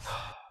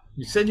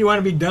 You said you want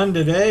to be done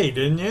today,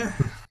 didn't you?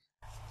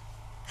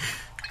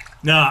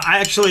 No, I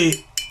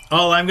actually,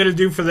 all I'm going to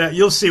do for that,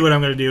 you'll see what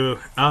I'm going to do.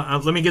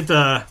 Let me get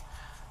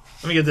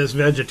this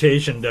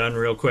vegetation done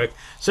real quick.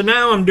 So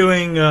now I'm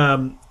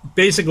doing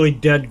basically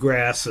dead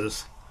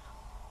grasses.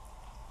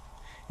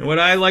 And what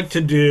I like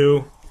to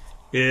do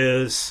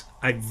is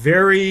I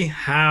vary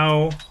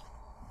how.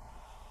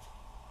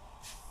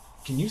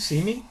 Can you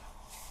see me?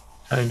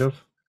 kind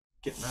of.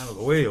 Getting out of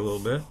the way a little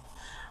bit.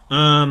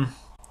 I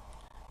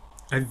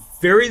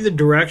vary the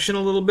direction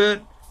a little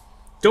bit.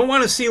 Don't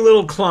want to see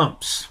little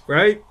clumps,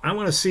 right? I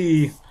want to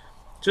see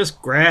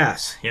just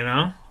grass, you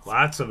know?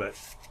 Lots of it.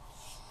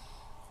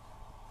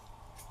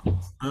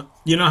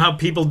 You know how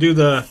people do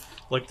the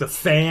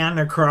fan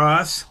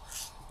across?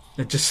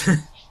 It just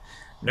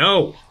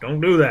no,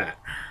 don't do that.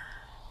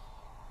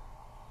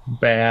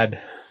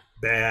 Bad.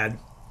 Bad.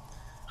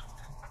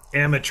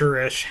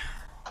 Amateurish.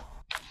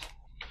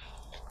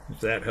 If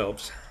that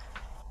helps.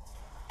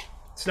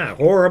 It's not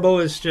horrible,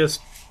 it's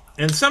just,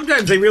 and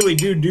sometimes they really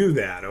do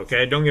that,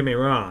 okay? Don't get me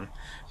wrong.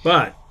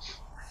 But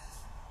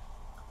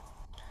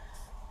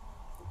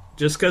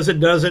just because it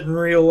does it in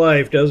real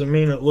life doesn't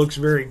mean it looks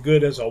very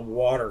good as a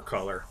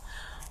watercolor.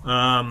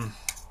 That's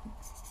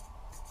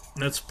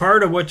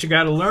part of what you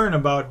got to learn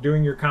about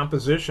doing your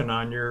composition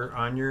on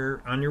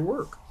your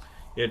work.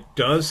 It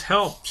does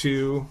help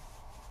to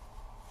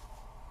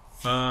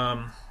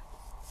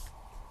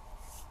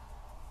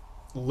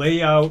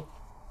lay out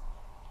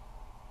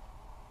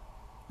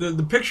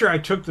the picture I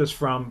took this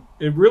from.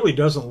 It really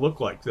doesn't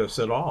look like this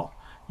at all.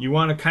 You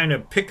want to kind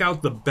of pick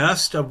out the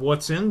best of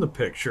what's in the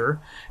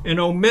picture and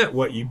omit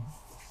what you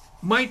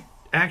might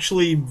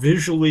actually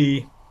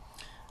visually,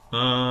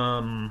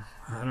 I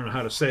don't know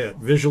how to say it,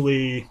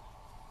 visually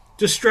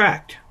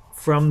distract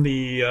from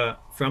the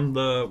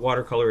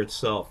watercolor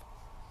itself.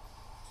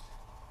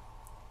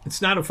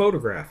 It's not a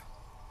photograph.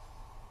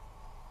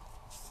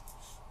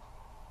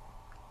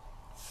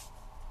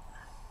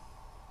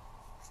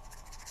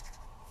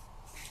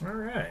 All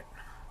right.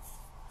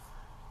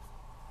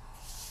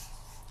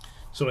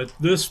 So at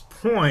this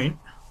point,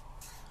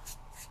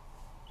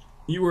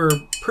 you were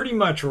pretty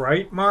much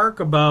right, Mark,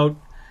 about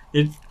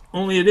it.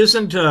 Only it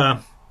isn't.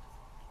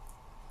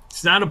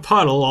 It's not a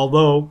puddle,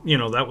 although you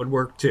know that would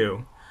work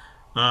too.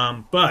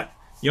 But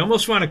you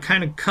almost want to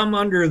kind of come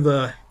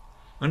under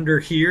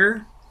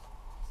here,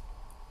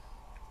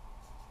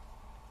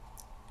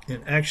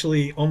 and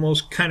actually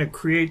almost kind of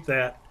create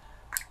that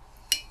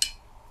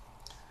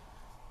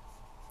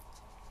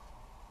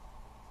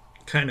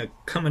kind of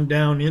coming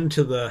down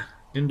into the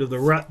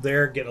rut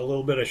there, get a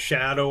little bit of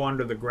shadow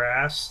under the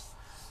grass,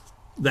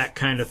 that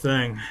kind of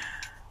thing.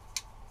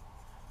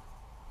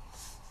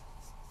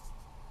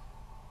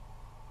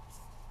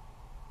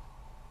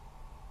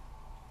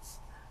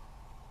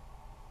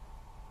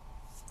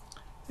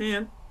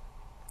 And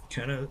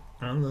kind of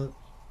on the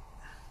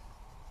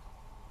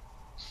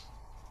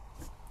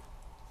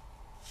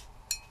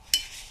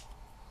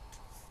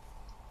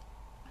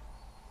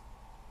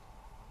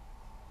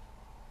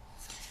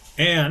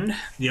and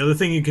the other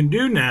thing you can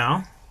do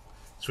now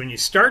is when you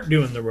start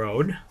doing the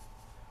road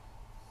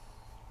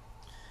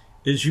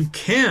is you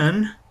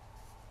can,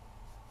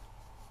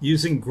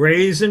 using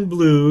grays and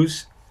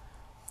blues,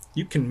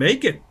 you can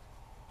make it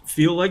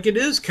feel like it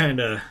is kind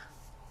of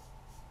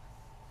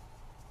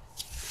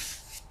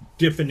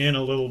dipping in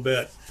a little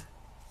bit.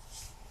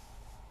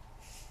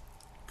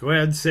 Go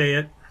ahead, say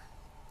it.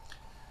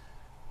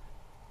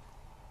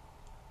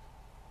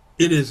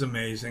 It is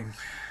amazing.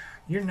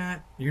 You're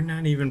not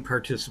even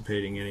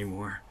participating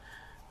anymore.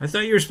 I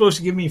thought you were supposed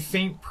to give me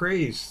faint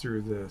praise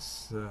through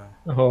this.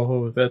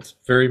 Oh, that's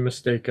very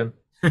mistaken.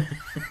 I'm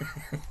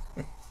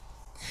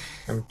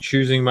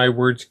choosing my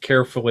words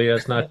carefully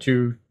as not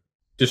to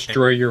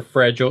destroy your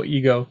fragile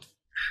ego.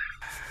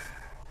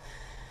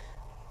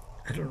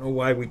 I don't know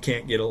why we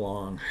can't get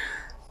along.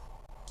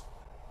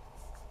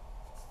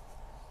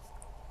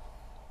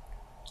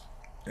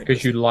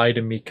 Because you lie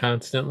to me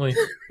constantly.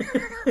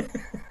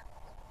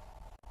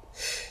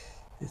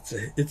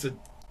 It's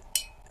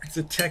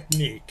a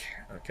technique,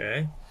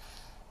 okay?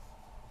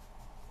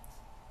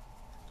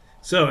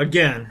 So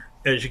again,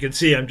 as you can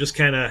see, I'm just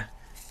kind of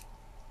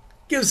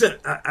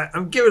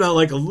I'm giving out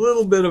like a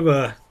little bit of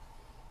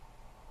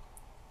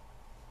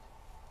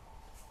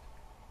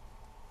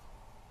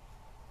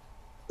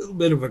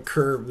a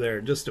curve there,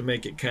 just to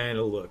make it kind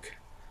of look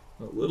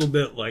a little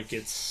bit like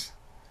it's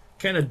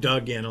kind of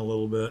dug in a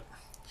little bit.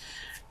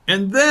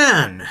 And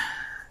then,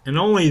 and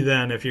only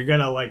then, if you're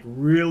gonna like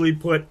really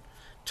put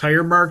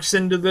tire marks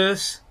into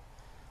this,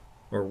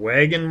 or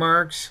wagon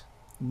marks,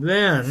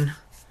 then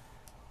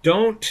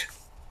don't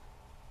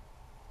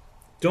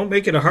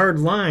make it a hard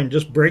line.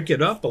 Just break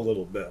it up a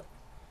little bit,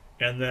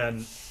 and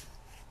then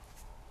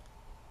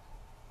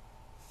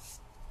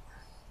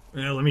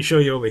let me show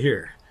you over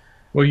here.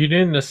 Well, you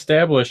didn't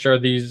establish,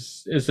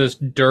 is this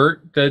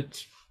dirt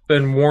that's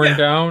been worn Yeah.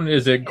 down?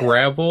 Is it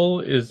gravel?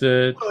 Is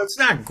it... Well, it's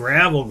not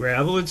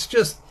gravel. It's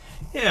just,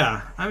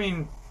 yeah, I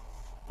mean,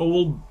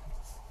 old,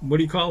 what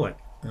do you call it?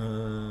 I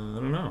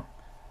don't know.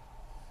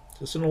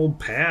 Just an old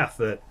path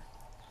that,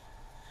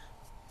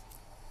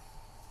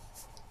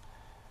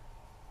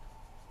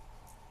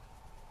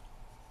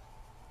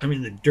 I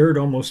mean, the dirt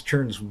almost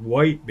turns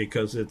white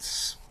because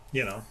it's,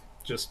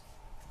 just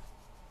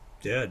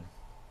dead.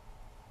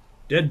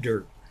 Dead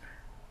dirt.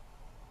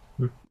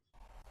 And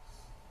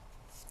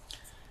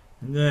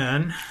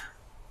then,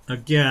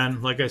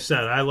 again, like I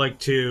said, I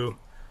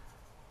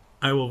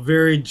will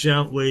very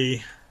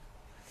gently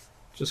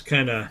just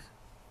kind of,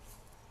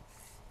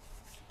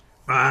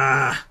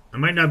 I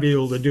might not be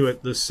able to do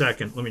it this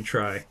second. Let me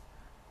try.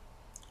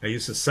 I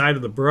use the side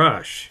of the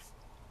brush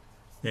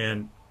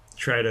and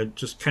try to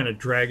just kind of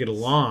drag it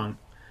along.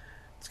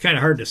 It's kind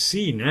of hard to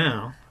see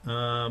now,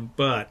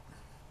 but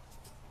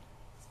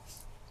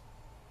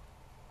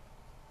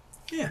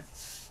yeah.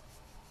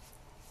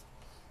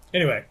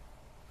 Anyway,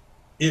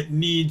 it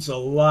needs a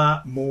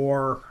lot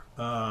more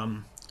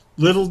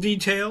little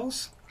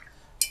details,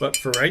 but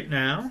for right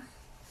now,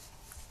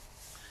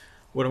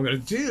 what I'm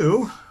going to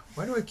do,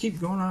 why do I keep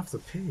going off the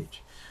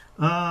page?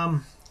 What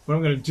I'm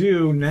going to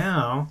do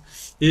now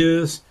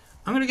is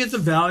I'm going to get the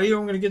value,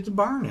 I'm going to get the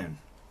barn in.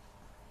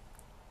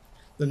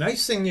 The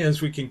nice thing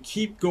is we can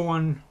keep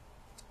going,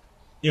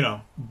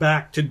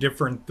 back to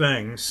different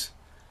things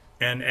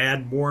and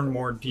add more and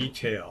more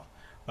detail.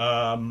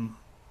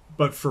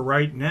 But for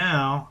right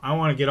now, I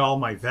want to get all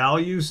my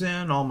values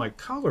in, all my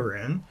color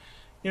in,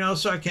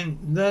 so I can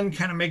then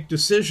kind of make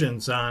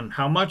decisions on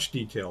how much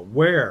detail,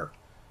 where.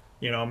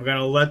 I'm going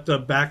to let the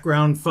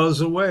background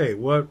fuzz away.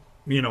 What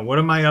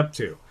am I up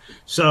to?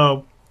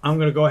 So I'm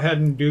going to go ahead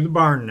and do the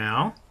barn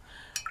now.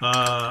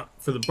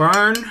 For the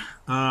barn,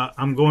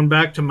 I'm going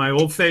back to my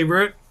old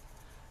favorite,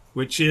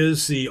 which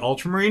is the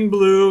ultramarine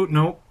blue.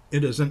 Nope,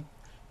 it isn't.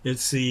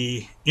 It's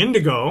the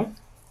indigo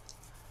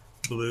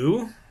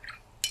blue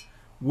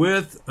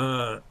with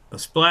a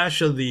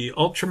splash of the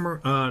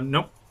ultramarine.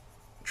 Nope,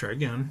 try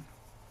again.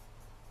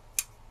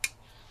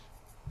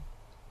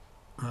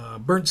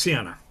 Burnt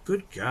sienna.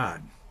 Good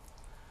God.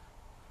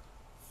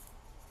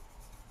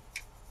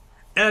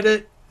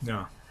 Edit.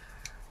 No.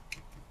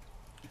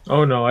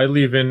 Oh no, I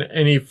leave in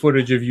any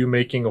footage of you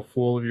making a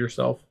fool of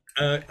yourself.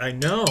 I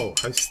know.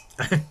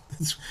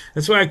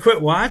 That's why I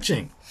quit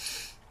watching.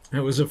 I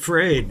was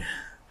afraid.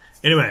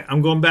 Anyway,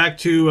 I'm going back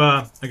to,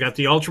 I got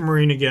the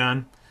ultramarine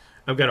again.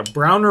 I've got a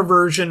browner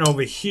version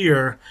over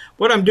here.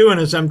 What I'm doing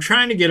is I'm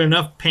trying to get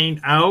enough paint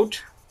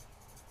out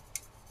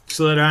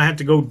so that I have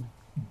to go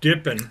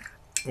dipping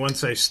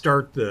once I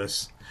start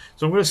this.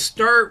 So I'm going to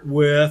start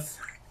with,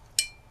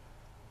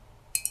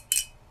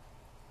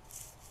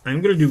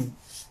 I'm going to do,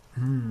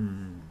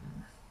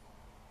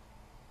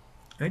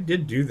 I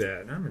did do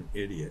that. I'm an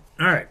idiot.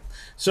 All right.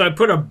 So I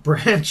put a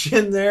branch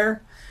in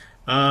there.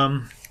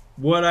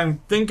 What I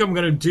think I'm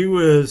going to do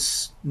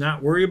is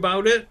not worry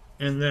about it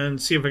and then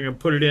see if I can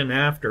put it in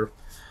after.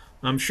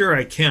 I'm sure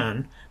I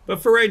can.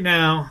 But for right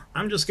now,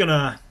 I'm just going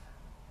to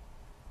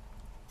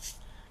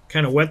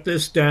kind of wet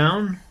this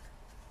down.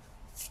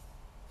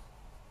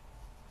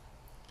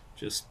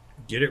 Just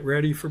get it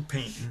ready for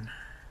painting.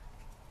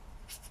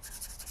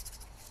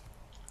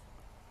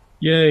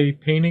 Yay,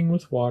 painting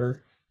with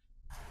water.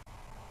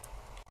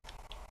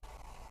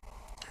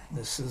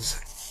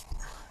 It's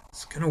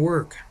gonna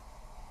work.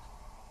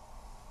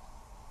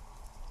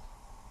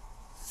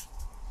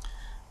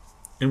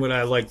 And what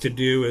I like to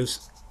do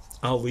is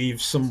I'll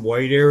leave some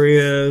white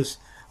areas.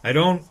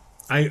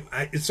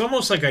 It's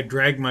almost like I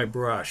drag my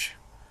brush.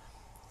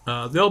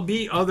 There'll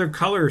be other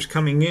colors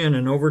coming in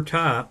and over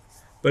top,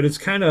 but it's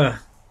kind of,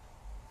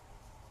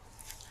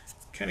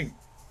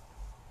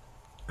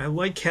 I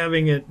like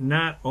having it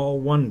not all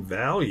one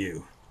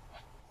value.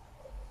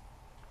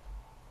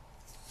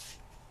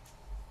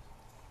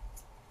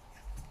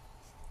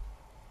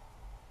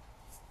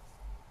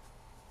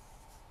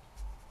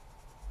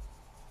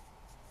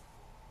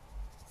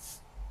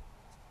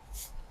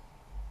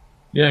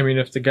 Yeah, I mean,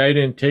 if the guy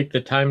didn't take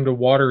the time to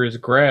water his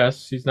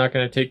grass, he's not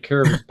going to take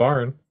care of his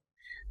barn.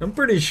 I'm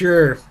pretty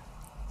sure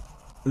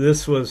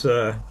this was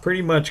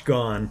pretty much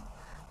gone.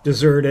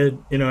 Deserted,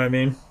 you know what I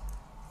mean?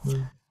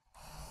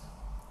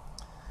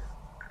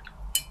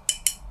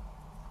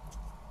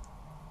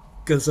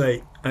 Because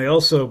I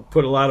also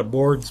put a lot of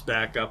boards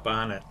back up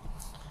on it.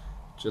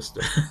 Just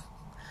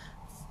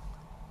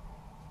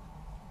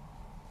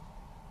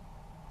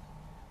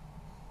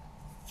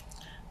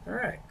all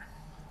right.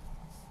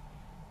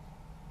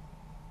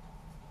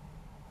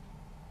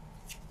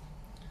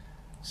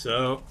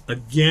 So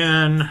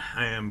again,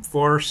 I am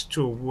forced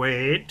to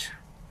wait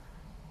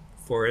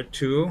for it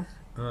to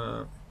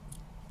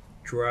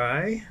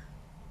dry.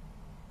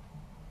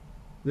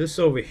 this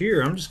over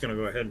here, I'm just going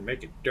to go ahead and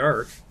make it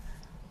dark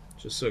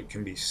just so it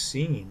can be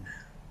seen.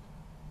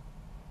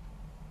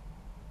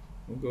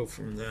 We'll go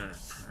from that.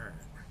 All right.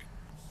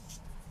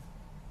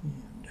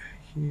 And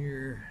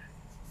here.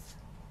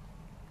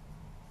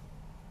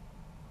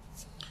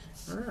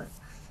 All right.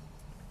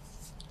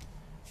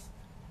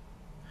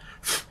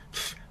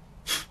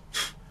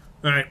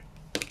 All right.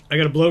 I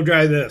got to blow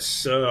dry this,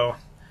 so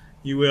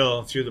you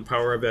will through the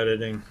power of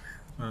editing.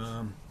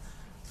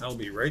 I'll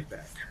be right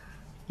back.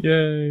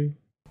 Yay.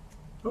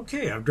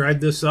 Okay, I've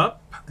dried this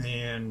up,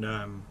 and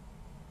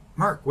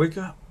Mark, wake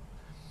up.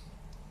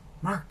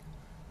 Mark.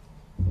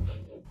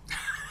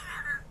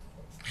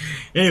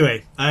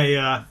 Anyway,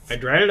 I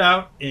dried it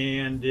out,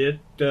 and it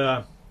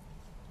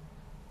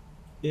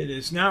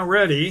is now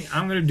ready.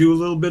 I'm going to do a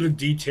little bit of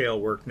detail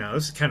work now.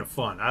 This is kind of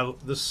fun.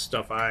 This is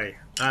stuff I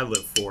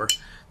live for.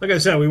 Like I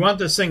said, we want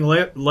this thing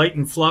light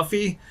and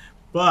fluffy,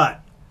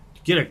 but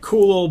to get a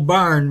cool old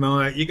barn,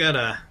 you got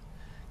to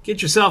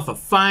get yourself a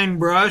fine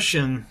brush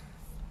and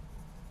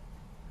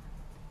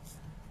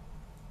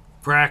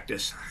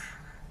practice.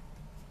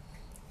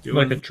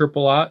 Like a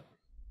triple aught?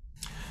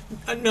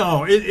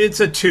 No, it's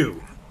a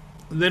 2.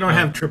 They don't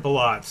have triple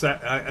aughts.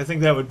 I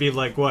think that would be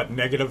like what,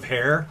 negative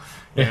hair,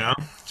 you know,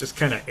 just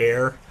kind of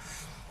air.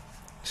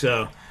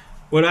 So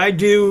what I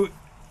do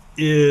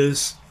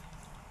is,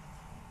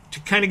 to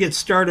kind of get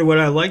started, what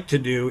I like to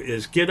do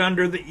is get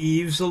under the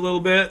eaves a little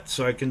bit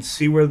so I can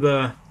see where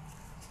the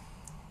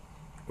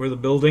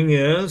building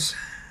is,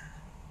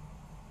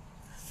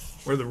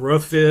 where the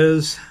roof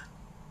is,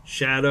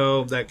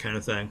 shadow, that kind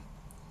of thing.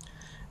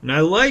 And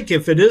I like,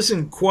 if it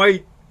isn't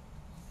quite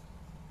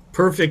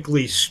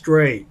perfectly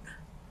straight,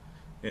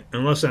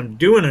 unless I'm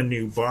doing a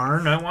new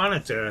barn, I want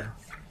it to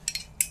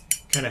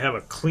kind of have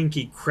a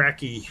clinky,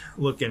 cracky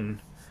looking,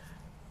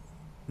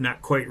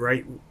 not quite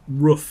right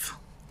roof.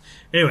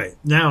 Anyway,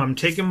 now I'm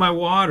taking my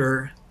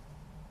water.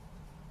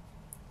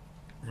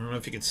 I don't know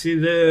if you can see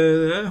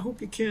that. I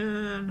hope you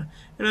can.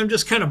 And I'm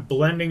just kind of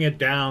blending it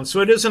down so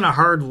it isn't a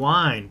hard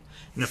line.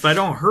 And if I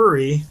don't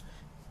hurry,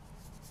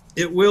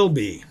 it will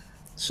be.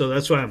 So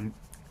that's why I'm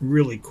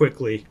really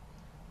quickly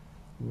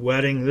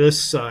wetting this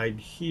side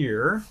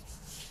here.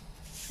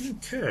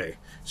 Okay.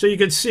 So you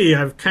can see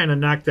I've kind of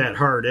knocked that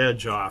hard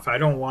edge off. I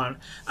don't want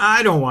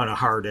a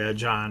hard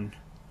edge on,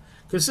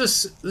 because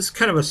this is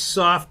kind of a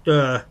soft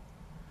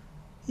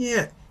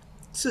yeah,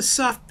 it's a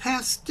soft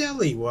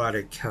pastel-y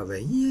watercolor.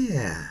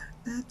 Yeah,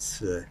 that's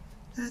the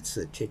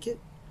ticket.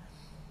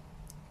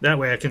 That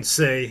way I can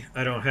say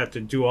I don't have to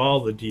do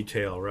all the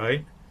detail,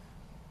 right?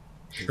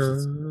 Sure.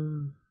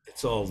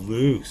 It's all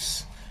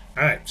loose.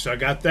 All right, so I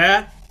got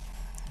that,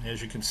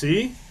 as you can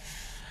see.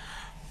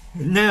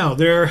 Now,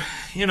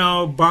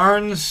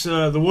 barns,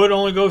 the wood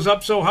only goes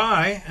up so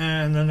high,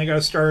 and then they got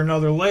to start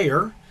another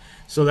layer.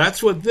 So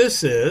that's what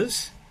this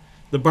is,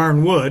 the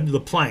barn wood,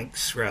 the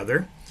planks,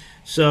 rather.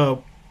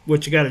 So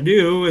what you got to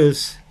do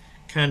is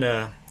kind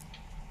of,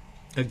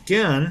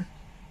 again,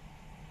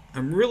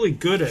 I'm really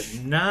good at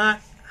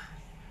not,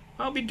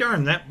 I'll be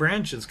darned, that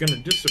branch is going to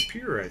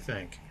disappear, I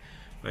think,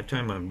 by the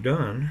time I'm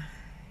done.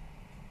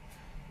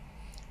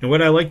 And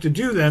what I like to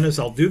do then is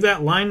I'll do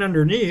that line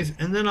underneath,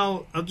 and then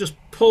I'll just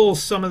pull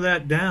some of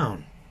that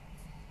down,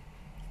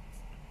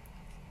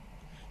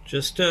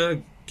 just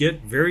to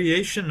get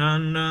variation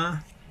on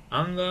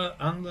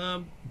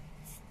the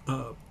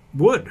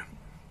wood.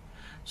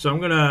 So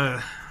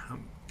I've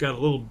got a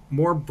little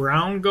more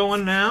brown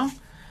going now.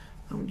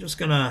 I'm just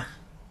gonna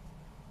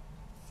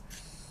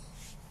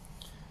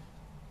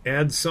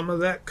add some of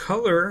that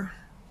color.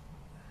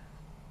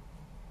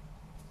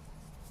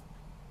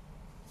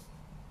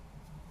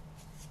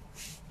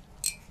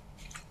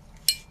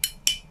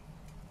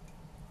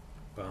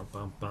 Bump,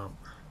 bump, bump.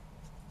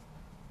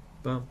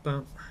 Bump,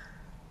 bump.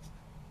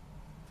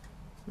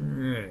 All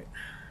right.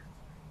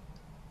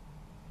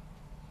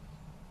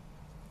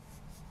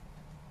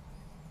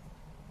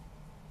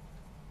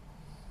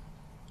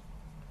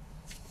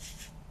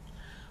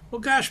 Well,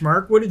 gosh,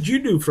 Mark, what did you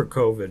do for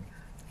COVID?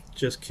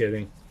 Just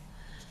kidding.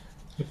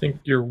 I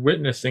think you're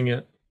witnessing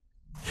it.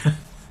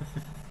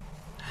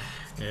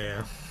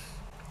 Yeah.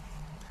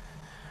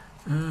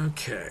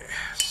 Okay,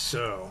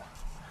 so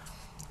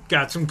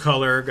got some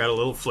color, got a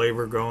little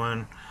flavor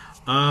going.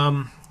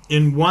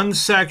 In one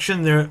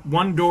section,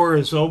 one door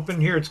is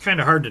open here. It's kind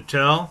of hard to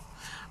tell.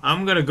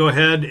 I'm going to go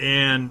ahead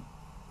and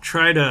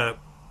try to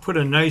put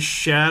a nice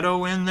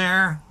shadow in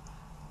there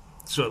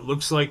so it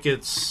looks like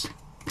it's...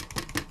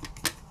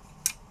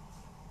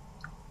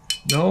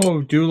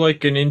 No, do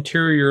like an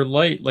interior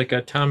light, like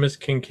a Thomas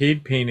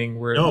Kincaid painting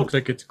where it looks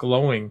like it's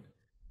glowing.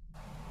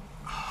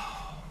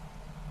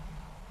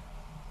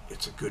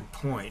 It's a good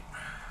point.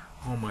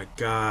 Oh my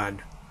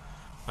God.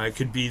 I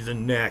could be the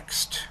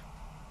next.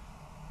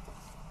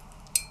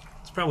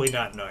 It's probably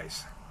not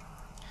nice.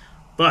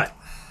 But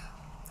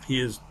he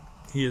is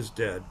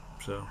dead,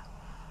 so.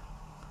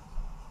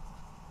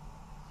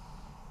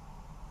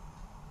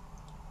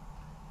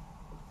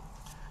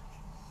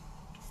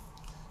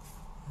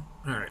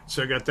 All right,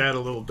 so I got that a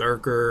little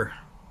darker.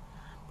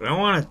 But I don't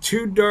want it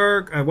too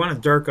dark. I want it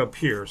dark up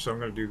here, so I'm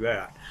going to do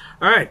that.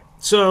 All right,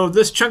 so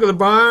this chunk of the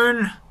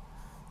barn,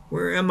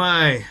 where am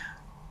I?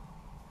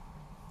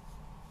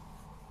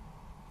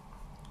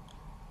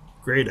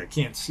 Great, I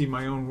can't see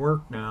my own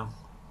work now.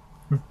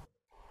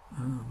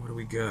 What do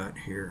we got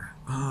here?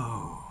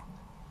 Oh.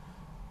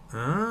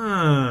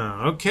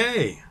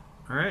 Okay.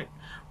 All right.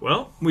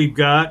 Well, we've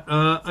got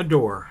a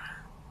door.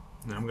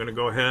 Now I'm going to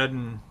go ahead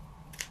and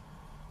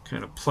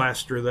kind of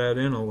plaster that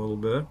in a little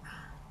bit.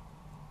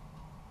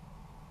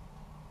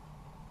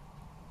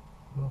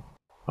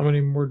 How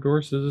many more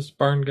doors does this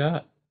barn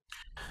got?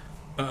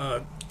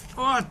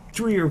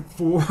 3 or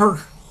 4.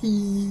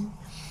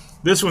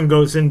 This one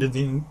goes into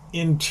the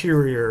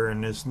interior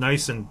and is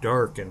nice and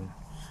dark and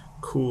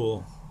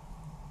cool,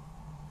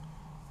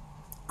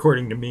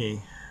 according to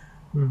me.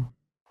 I'm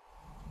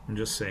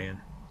just saying.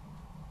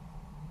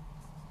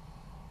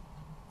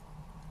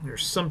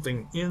 There's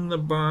something in the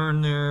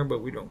barn there,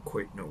 but we don't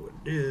quite know what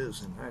it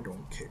is, and I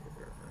don't care.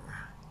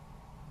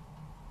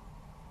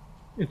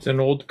 It's an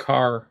old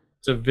car.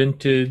 It's a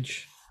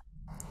vintage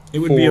It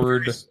would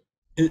Ford.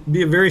 It'd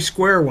be a very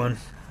square one.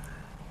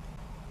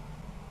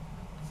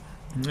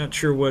 I'm not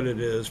sure what it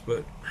is,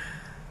 but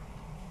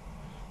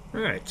all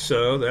right.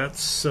 So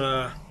that's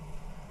now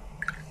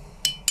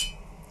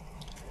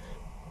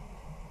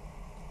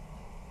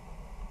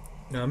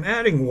I'm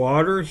adding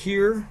water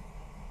here.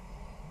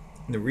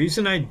 And the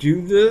reason I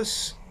do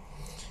this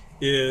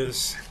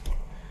is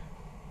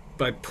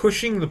by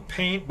pushing the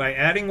paint, by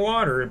adding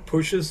water, it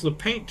pushes the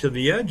paint to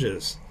the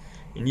edges,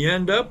 and you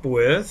end up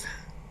with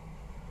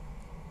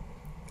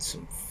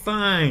some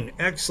fine,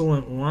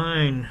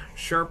 excellent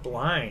sharp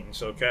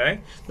lines.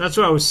 Okay, that's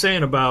what I was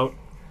saying about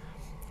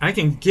I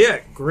can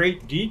get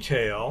great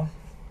detail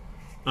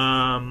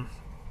in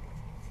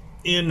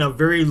a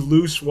very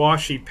loose,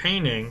 washy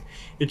painting.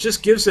 It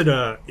just gives it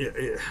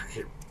it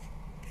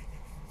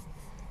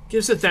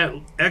gives it that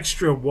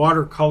extra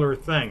watercolor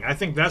thing. I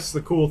think that's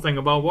the cool thing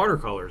about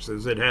watercolors,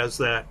 is it has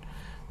that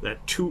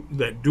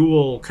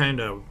dual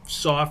kind of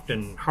soft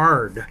and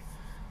hard.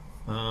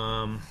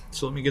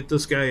 So let me get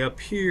this guy up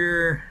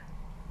here.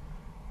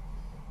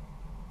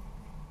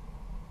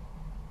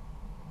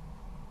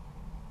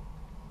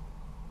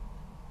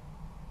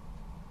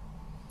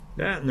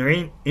 That, and there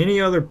ain't any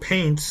other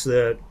paints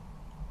that,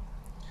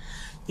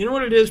 you know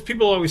what it is?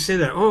 People always say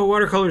that, oh,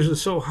 watercolors are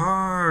so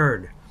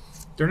hard.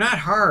 They're not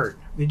hard.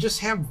 They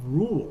just have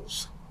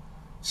rules.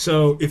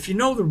 So if you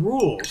know the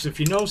rules, if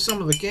you know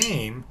some of the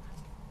game,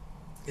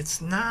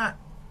 it's not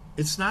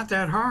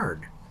that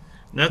hard.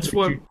 And that's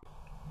what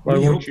Why we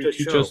won't hope you to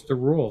teach show. us the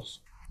rules?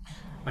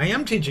 I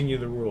am teaching you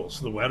the rules.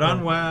 The wet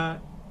on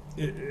wet.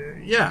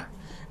 Yeah.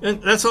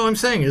 And that's all I'm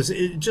saying is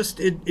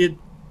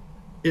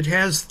it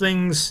has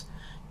things.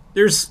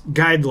 There's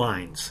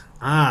guidelines.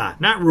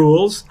 Not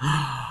rules.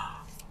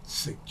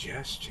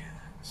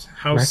 Suggestions.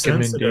 How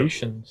sensitive.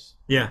 Recommendations.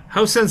 Yeah.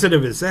 How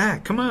sensitive is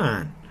that? Come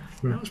on.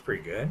 That was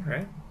pretty good,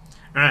 right?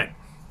 All right.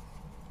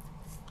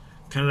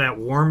 Kind of that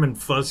warm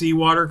and fuzzy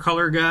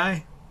watercolor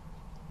guy.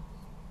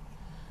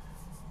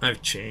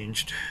 I've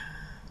changed.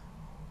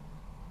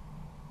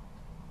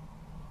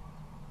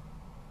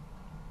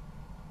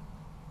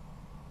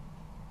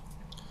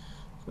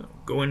 So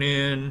going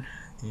in,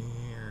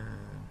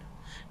 and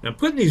I'm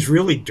putting these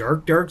really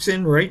darks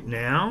in right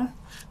now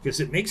because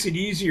it makes it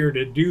easier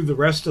to do the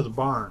rest of the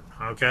barn,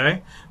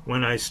 okay?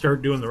 When I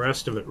start doing the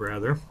rest of it,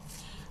 rather.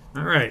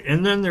 All right,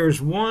 and then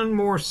there's one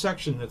more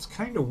section that's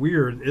kind of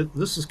weird.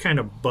 This is kind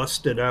of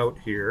busted out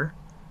here.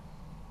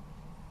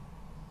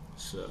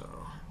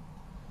 So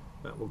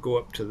that will go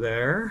up to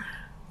there.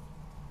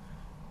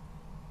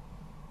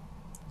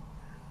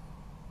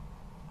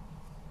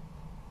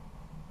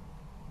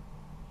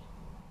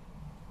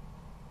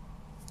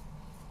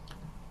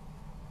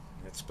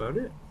 That's about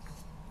it.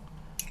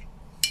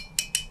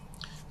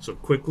 So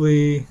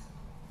quickly,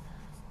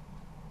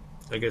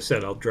 like I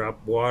said, I'll drop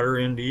water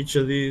into each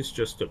of these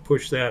just to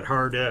push that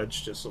hard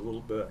edge just a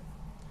little bit.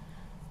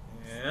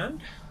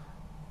 And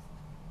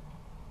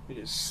it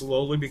is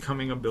slowly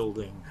becoming a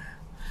building.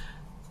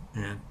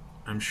 And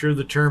I'm sure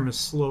the term is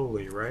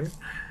slowly, right?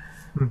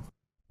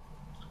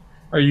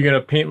 Are you going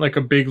to paint like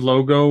a big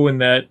logo in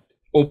that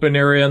open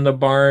area in the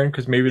barn?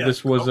 Because maybe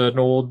this was an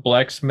old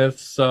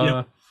blacksmith's...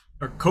 Or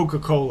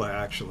Coca-Cola,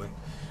 actually.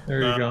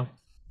 There you go.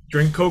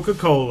 Drink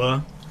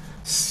Coca-Cola.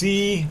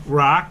 See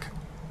Rock.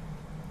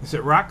 Is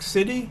it Rock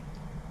City?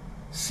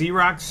 See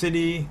Rock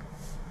City.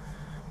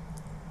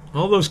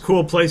 All those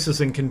cool places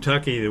in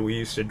Kentucky that we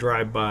used to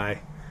drive by.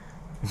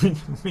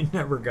 We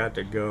never got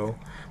to go.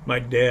 My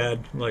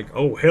dad, like,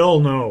 oh, hell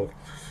no.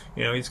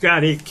 You know, he's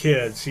got 8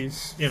 kids.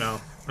 He's, you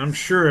know, I'm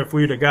sure if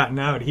we'd have gotten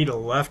out, he'd have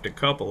left a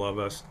couple of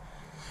us.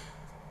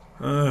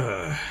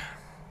 The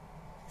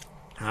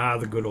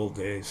good old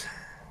days.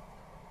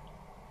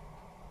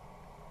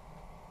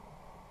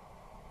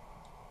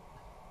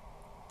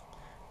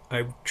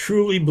 I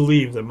truly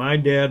believe that my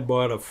dad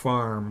bought a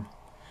farm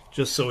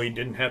just so he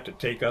didn't have to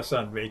take us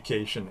on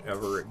vacation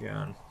ever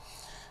again.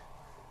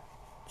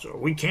 So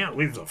we can't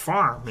leave the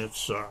farm.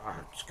 It's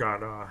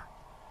got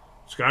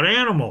It's got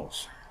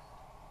animals.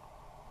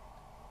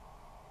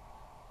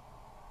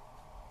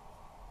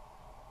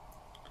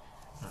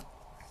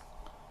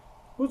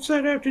 What's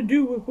that have to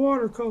do with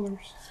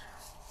watercolors?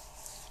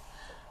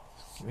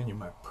 Giving you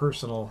my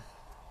personal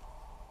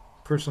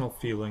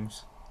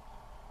feelings.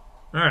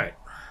 All right.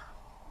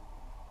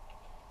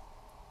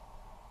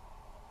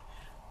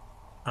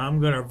 I'm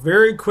going to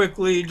very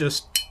quickly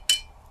just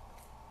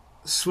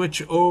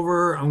switch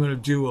over. I'm going to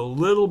do a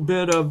little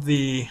bit of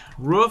the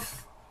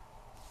roof.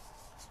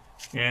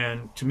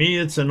 And to me,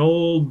 it's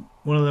one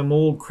of them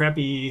old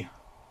crappy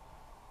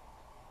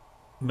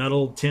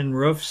metal tin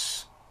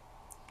roofs.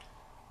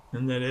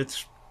 And that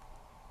it's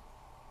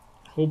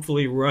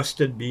hopefully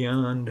rusted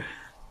beyond.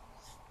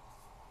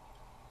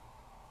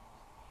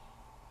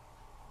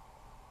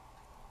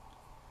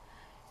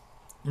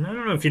 And I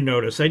don't know if you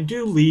notice, I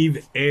do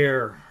leave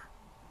air.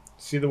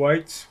 See the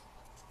whites?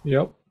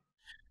 Yep.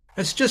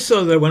 That's just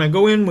so that when I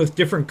go in with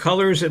different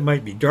colors, it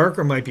might be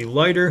darker, might be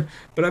lighter,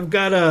 but I've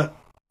got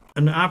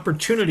an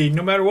opportunity,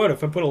 no matter what,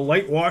 if I put a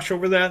light wash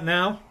over that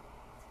now,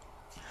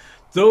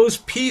 those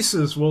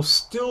pieces will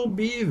still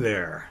be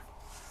there.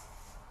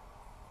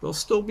 They'll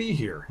still be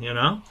here, you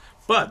know?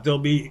 But they'll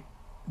be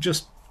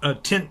just a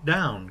tint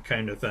down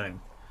kind of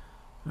thing.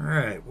 All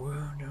right.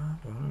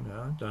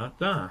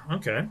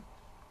 Okay.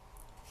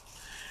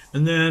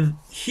 And then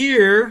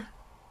here,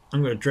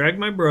 I'm going to drag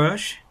my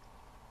brush.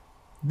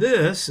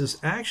 This is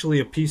actually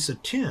a piece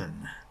of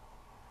tin.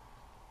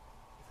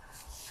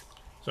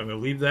 So I'm going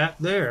to leave that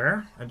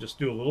there. I just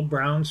do a little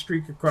brown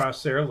streak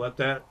across there. Let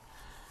that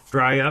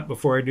dry up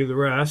before I do the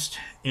rest.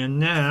 And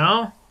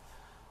now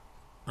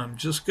I'm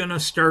just going to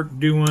start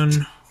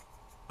doing...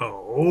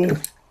 Oh,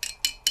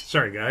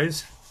 sorry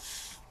guys.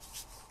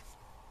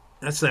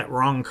 That's that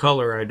wrong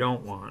color I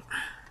don't want.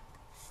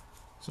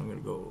 So I'm going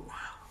to go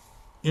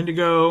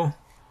indigo,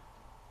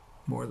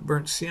 more of the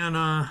burnt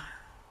sienna,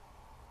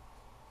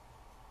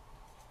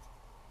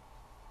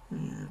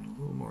 and a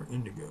little more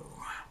indigo.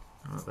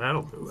 Oh,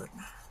 that'll do it.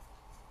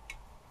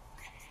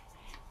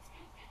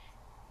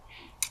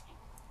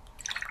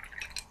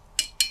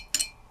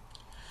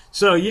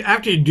 So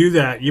after you do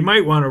that, you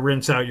might want to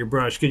rinse out your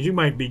brush because you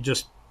might be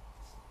just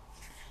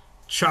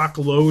chock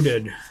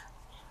loaded.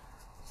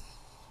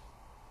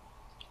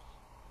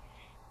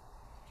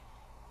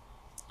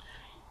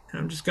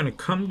 I'm just going to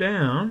come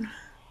down.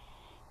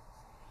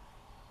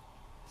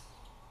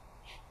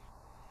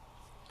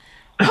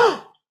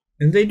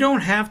 And they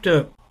don't have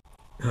to,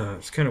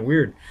 it's kind of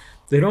weird.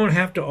 They don't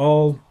have to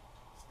all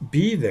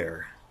be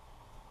there.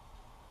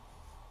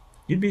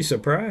 You'd be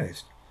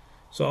surprised.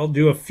 So I'll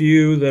do a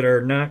few that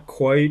are not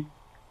quite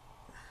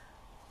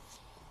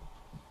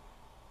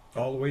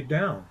all the way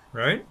down,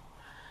 right?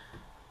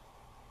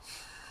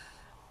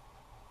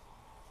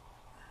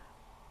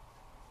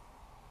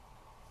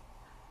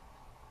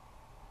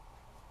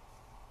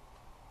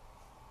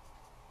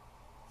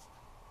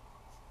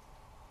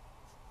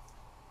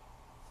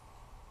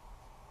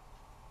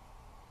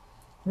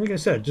 Like I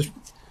said, just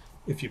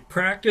if you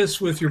practice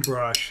with your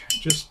brush,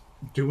 just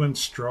doing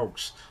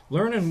strokes,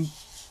 learning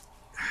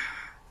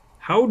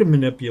how to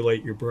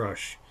manipulate your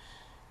brush,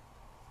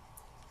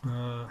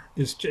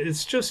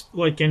 it's just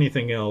like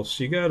anything else.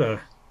 You gotta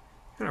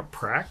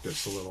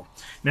practice a little.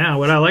 Now,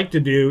 what I like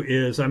to do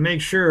is I make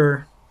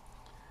sure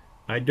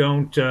I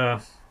don't.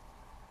 I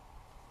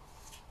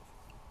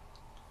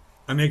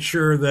make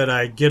sure that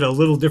I get a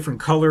little different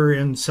color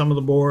in some of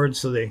the boards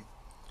so they.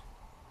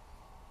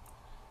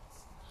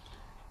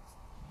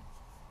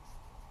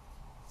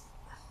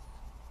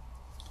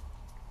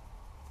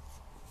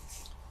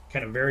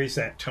 Kind of varies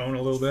that tone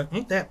a little bit.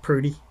 Ain't that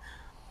pretty?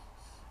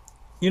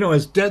 You know,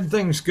 as dead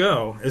things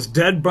go, as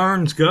dead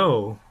barns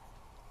go,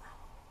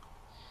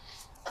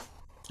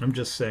 I'm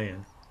just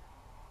saying.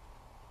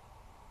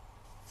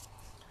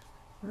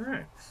 All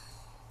right.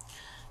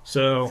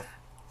 So,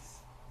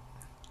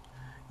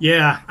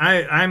 yeah,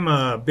 I'm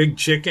a big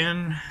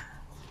chicken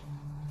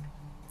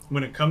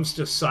when it comes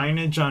to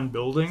signage on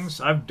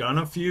buildings. I've done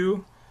a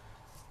few.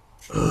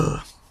 Ugh.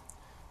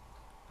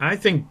 I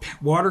think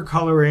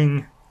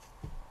watercoloring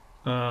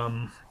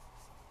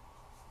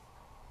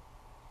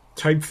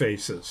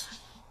typefaces,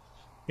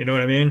 you know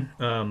what I mean?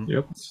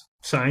 Yep.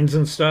 Signs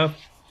and stuff.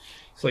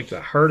 It's like the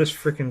hardest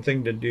freaking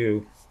thing to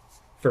do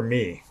for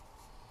me.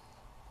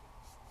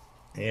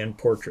 And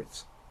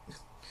portraits.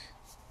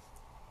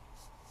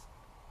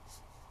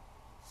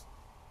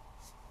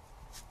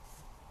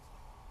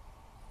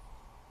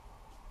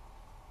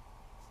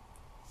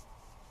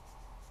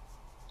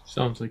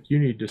 Sounds like you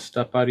need to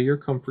step out of your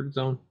comfort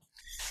zone.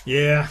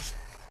 Yeah.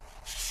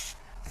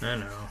 I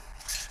know.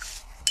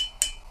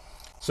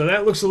 So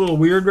that looks a little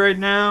weird right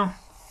now.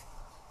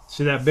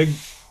 See that big,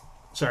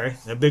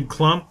 that big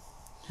clump?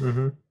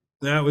 Mm-hmm.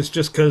 That was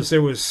just because it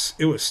was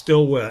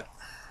still wet.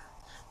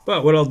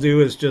 But what I'll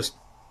do is just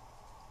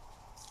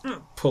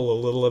pull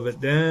a little of it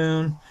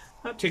down.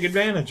 I'll take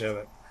advantage of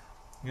it.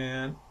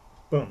 And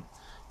boom.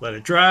 Let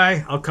it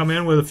dry. I'll come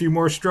in with a few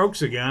more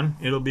strokes again.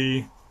 It'll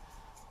be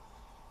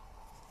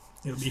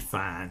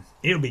fine.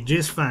 It'll be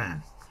just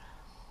fine.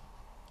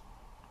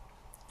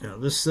 Now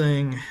this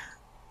thing,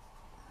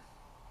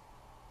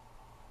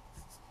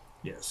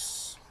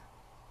 yes.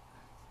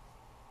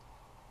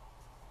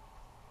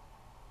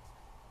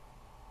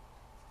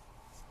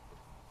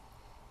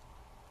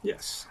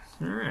 Yes.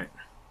 All right.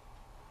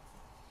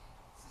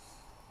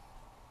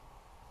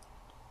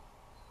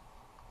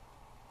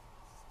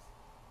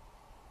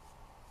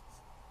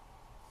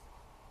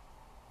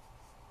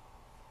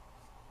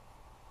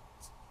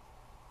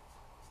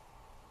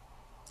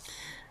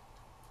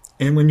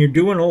 And when you're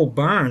doing old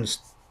barns,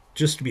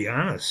 just to be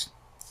honest,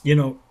 you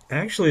know,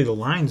 actually the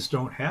lines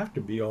don't have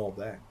to be all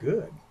that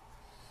good.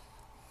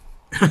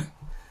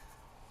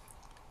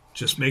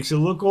 Just makes it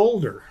look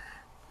older.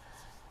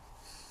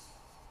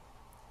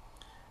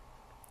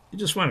 You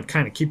just want to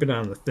kind of keep it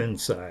on the thin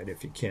side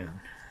if you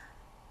can.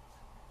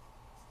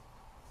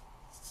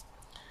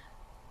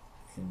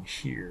 And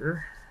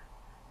here.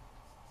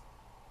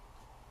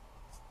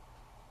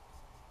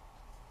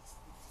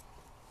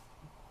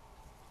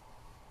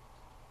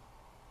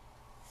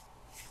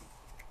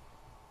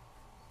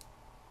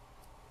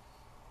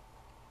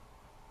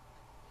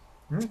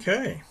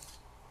 Okay.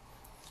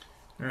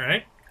 All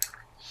right.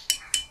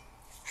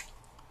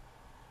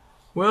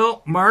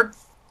 Well, Mark,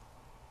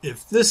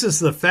 if this is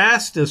the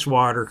fastest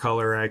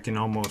watercolor I can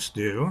almost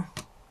do.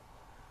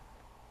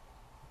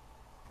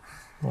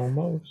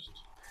 Almost.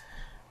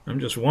 I'm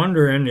just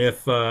wondering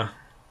if might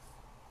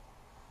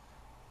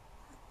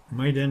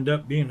end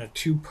up being a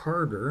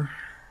two-parter.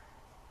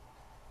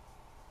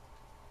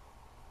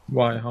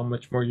 Why? How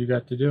much more you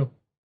got to do?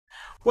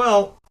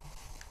 Well,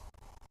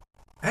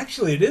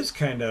 actually, it is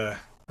kind of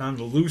on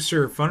the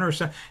looser, funner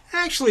side.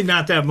 Actually,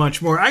 not that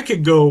much more. I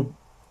could go,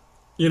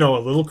 you know, a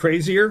little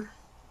crazier.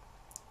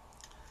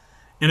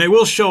 And I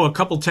will show a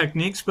couple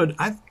techniques, but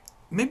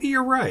maybe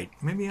you're right.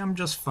 Maybe I'm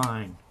just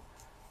fine.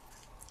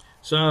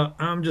 So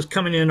I'm just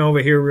coming in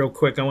over here real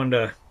quick. I wanted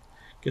to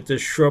get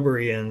this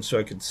shrubbery in so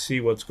I could see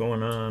what's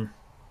going on.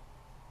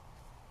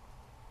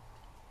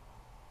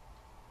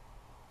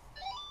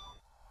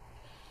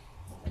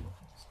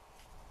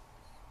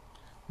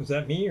 Was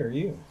that me or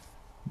you?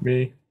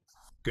 Me.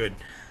 Good.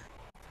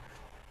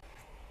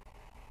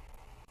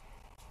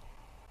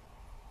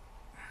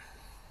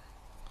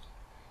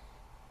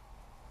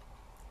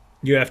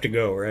 You have to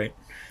go, right?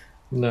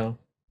 No.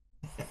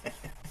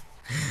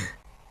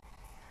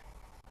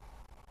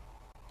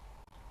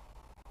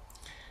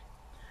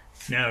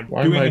 Now,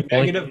 Why doing am I a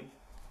negative...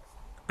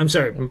 I'm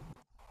sorry.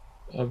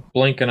 I'm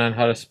blanking on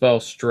how to spell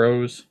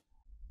Strohs.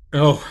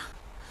 Oh.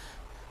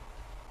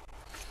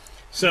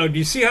 So, do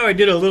you see how I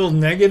did a little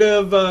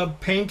negative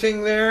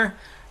painting there?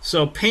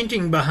 So,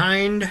 painting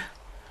behind,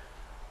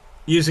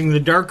 using the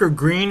darker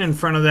green in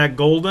front of that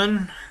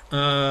golden, you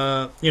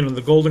know,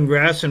 the golden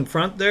grass in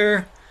front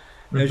there.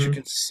 As you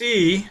can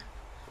see,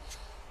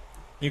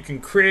 you can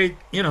create,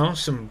 you know,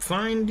 some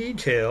fine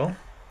detail.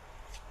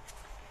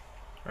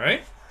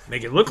 Right?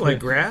 Make it look like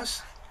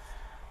grass.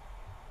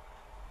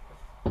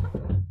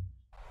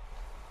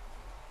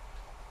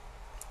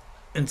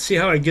 And see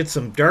how I get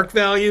some dark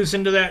values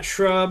into that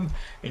shrub,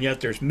 and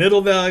yet there's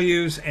middle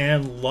values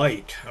and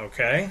light,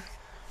 okay?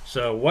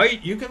 So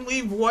white, you can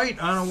leave white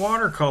on a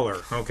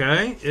watercolor,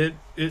 okay? It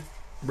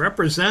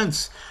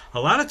represents, a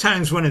lot of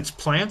times when it's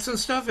plants and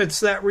stuff, it's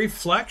that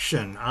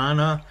reflection on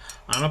a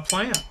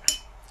plant.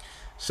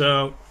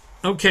 So,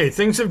 okay,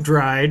 things have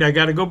dried. I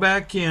got to go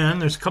back in.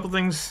 There's a couple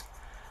things,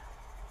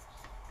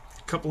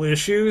 a couple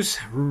issues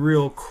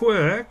real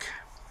quick.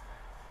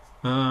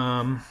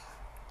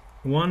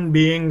 One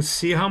being,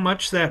 see how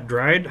much that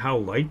dried, how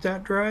light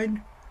that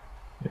dried?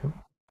 Yeah.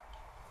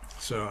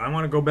 So I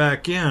want to go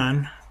back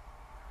in,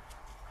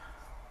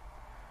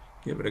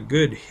 give it a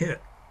good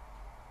hit.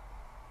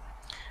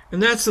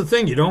 And that's the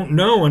thing, you don't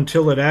know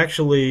until it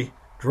actually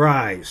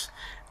dries.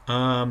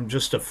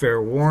 Just a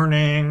fair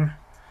warning.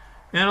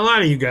 And a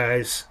lot of you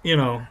guys, you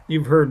know,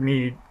 you've heard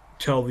me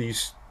tell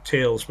these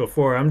tales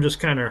before. I'm just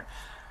kind of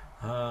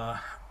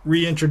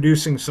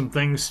reintroducing some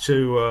things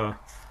to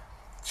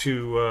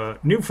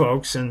new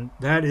folks, and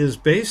that is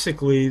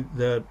basically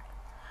that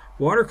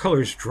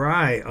watercolors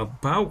dry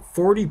about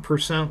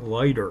 40%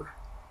 lighter,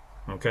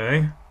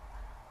 okay,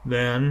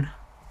 than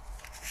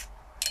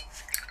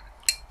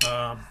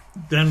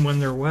when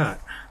they're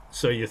wet.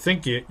 So you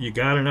think you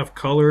got enough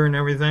color and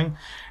everything,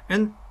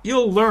 and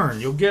you'll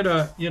learn. You'll get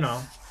a, you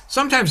know,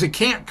 sometimes it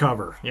can't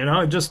cover, you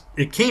know,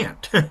 it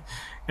can't.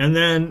 And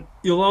then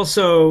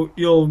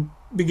you'll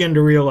begin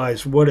to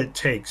realize what it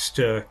takes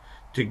to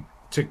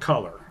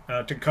color.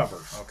 To cover,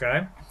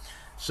 okay?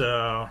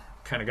 So,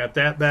 kind of got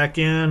that back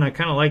in. I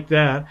kind of like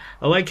that.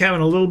 I like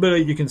having a little bit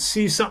of, you can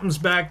see something's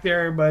back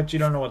there, but you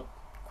don't know what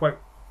quite,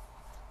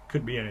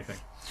 could be anything.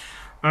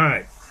 All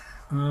right.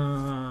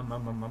 I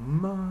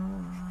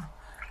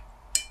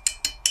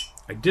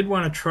did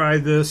want to try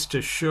this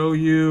to show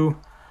you,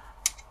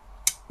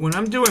 when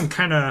I'm doing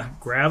kind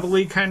of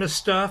gravelly kind of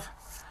stuff,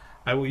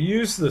 I will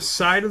use the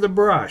side of the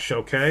brush,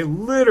 okay?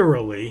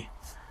 Literally,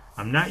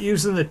 I'm not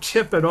using the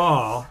tip at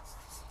all.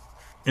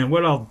 And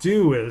what I'll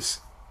do is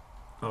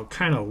I'll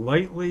kind of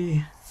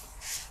lightly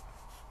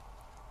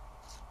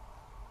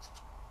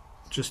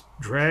just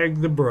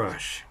drag the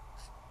brush.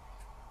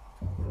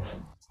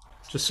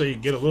 Just so you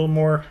get a little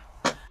more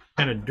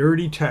kind of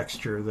dirty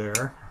texture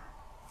there.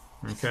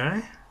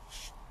 Okay.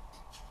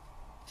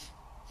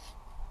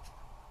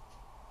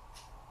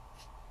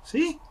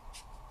 See?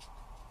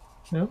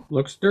 Yep,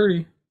 looks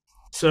dirty.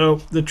 So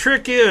the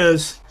trick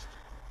is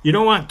you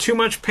don't want too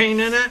much paint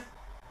in it.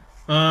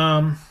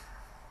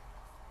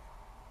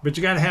 But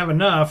you got to have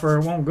enough or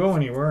it won't go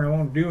anywhere and it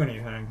won't do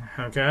anything.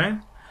 Okay?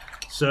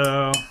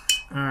 So, all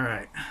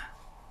right.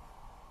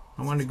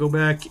 I want to go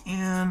back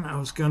in. I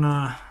was going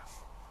to,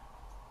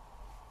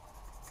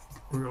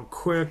 real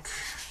quick,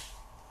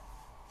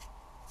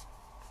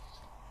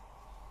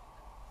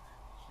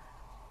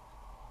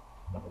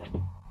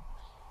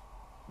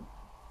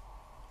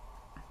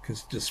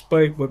 because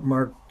despite what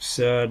Mark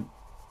said,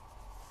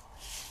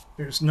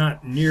 there's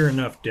not near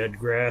enough dead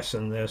grass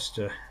in this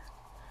to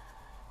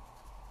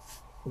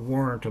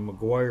warrant a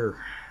McGuire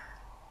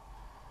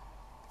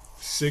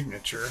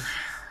signature.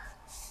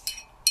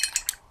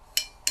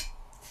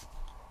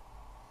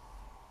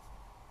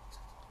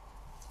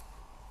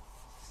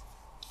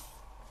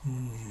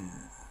 And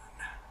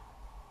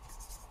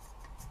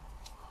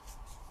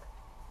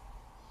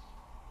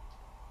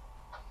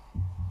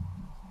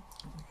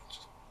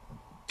just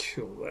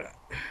kill that.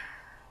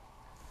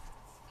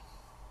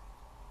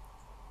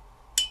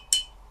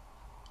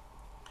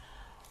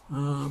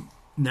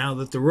 Now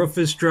that the roof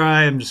is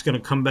dry, I'm just going to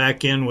come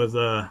back in with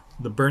the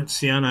burnt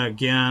sienna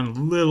again, a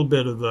little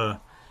bit of the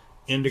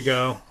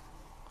indigo.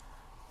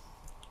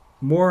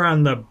 More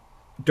on the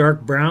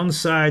dark brown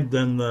side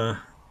than the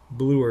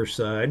bluer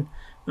side.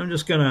 I'm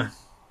just going to,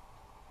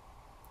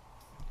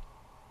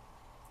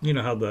 you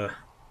know how the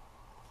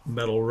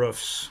metal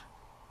roofs.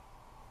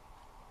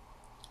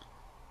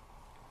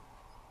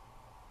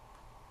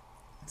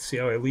 See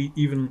how I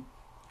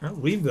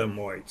leave them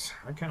whites.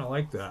 I kind of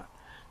like that.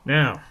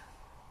 Now,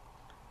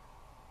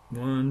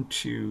 1,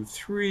 2,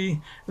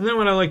 3. And then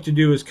what I like to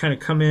do is kind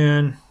of come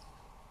in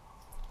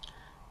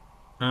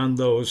on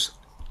those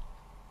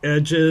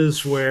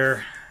edges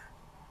where,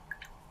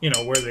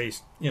 where they,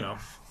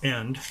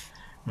 end.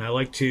 And I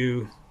like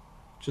to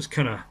just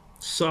kind of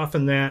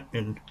soften that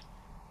and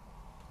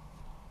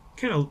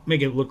kind of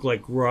make it look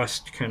like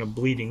rust kind of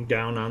bleeding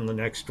down on the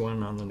next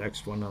one, on the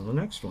next one, on the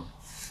next one.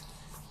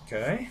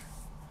 Okay.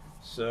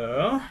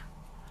 So...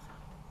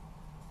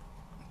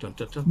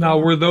 Now,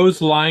 were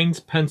those lines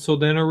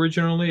penciled in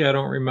originally? I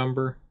don't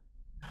remember.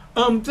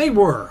 They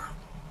were.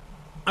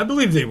 I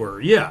believe they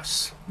were.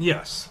 Yes.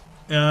 Yes.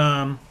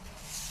 But,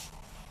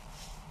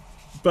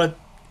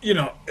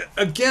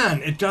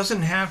 again, it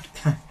doesn't have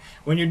to,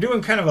 when you're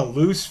doing kind of a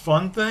loose,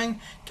 fun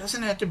thing, it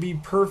doesn't have to be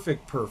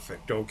perfect,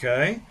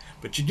 okay?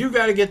 But you do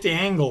got to get the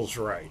angles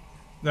right.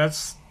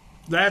 That's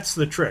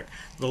the trick.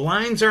 The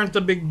lines aren't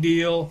the big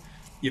deal.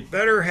 You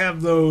better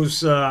have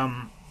those,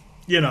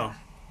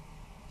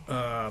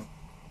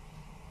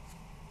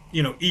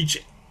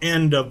 each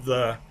end of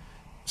the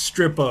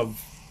strip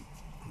of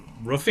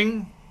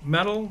roofing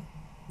metal.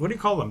 What do you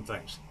call them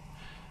things?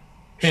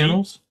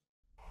 Panels?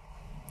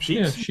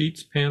 Sheets? Yeah,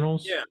 sheets,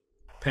 panels. Yeah,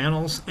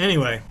 panels.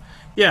 Anyway,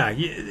 yeah,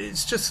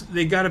 it's just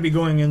they got to be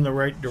going in the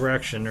right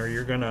direction or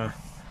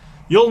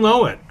you'll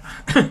know it.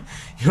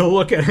 You'll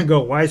look at it and go,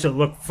 why does it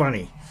look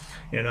funny?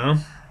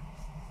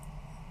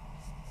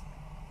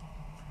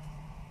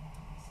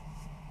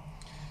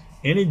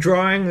 Any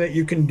drawing that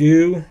you can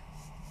do,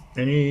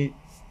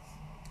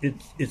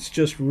 it's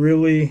just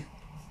really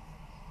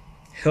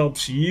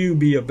helps you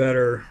be a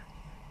better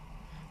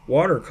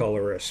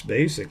watercolorist,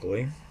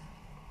 basically.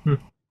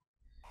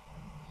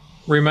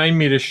 Remind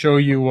me to show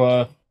you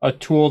a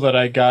tool that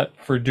I got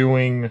for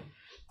doing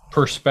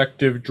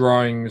perspective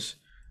drawings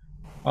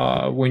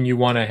when you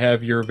want to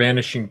have your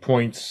vanishing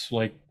points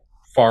like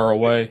far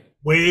away.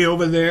 Way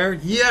over there?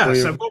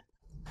 Yes.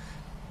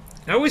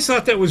 I always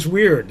thought that was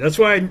weird. That's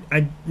why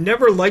I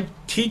never liked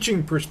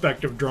teaching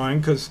perspective drawing,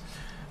 because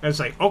it's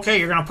like, okay,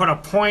 you're going to put a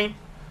point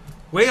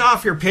way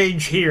off your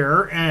page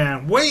here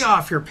and way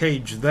off your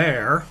page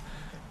there.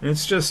 And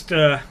it's just,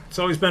 it's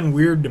always been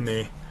weird to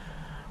me.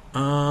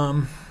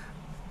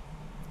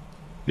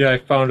 Yeah,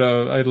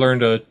 I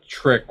learned a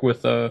trick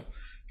with a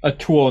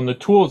tool, and the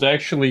tool is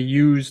actually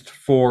used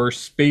for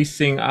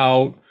spacing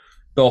out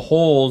the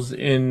holes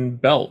in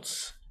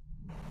belts.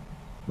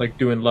 Like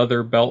doing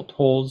leather belt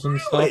holes and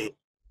stuff.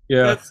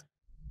 Yeah.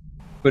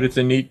 But it's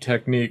a neat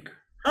technique.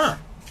 Huh.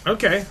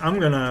 Okay. I'm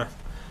gonna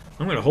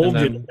hold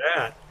you to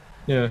that.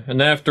 Yeah,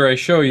 and after I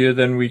show you,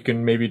 then we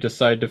can maybe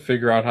decide to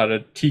figure out how to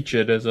teach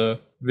it as a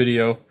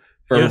video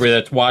for everybody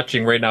that's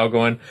watching right now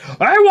going,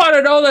 I want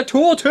to know the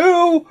tool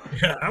too!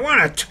 Yeah, I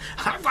want a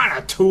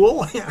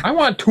tool. I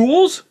want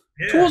tools?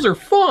 Yeah. Tools are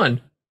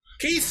fun.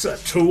 Keith's a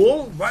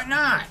tool. Why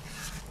not?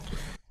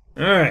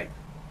 All right.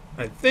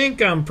 I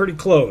think I'm pretty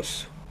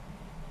close.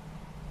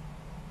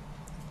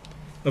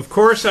 Of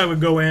course, I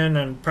would go in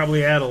and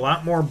probably add a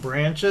lot more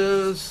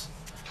branches,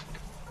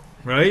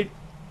 right?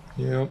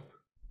 Yep.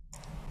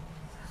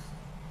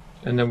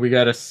 And then we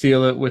got to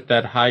seal it with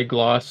that high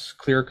gloss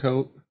clear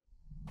coat.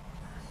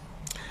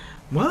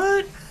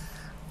 What?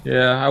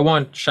 Yeah, I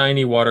want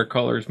shiny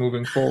watercolors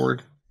moving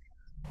forward.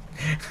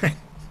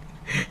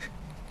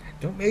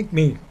 Don't make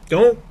me.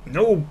 Don't.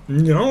 No.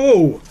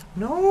 No.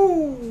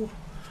 No.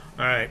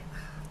 All right.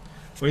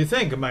 What do you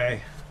think? Am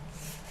I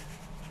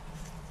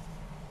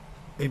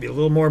maybe a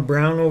little more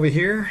brown over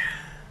here?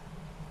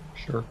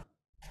 Sure.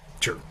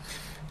 Sure.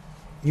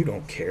 You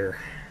don't care.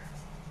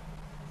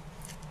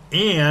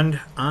 And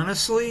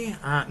honestly,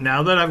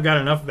 now that I've got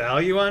enough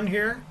value on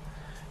here,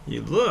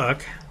 you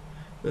look,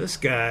 this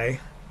guy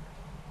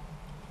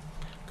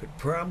could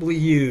probably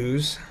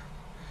use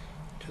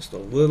just a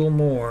little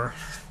more.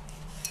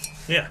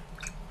 Yeah,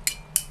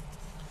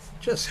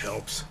 just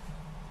helps.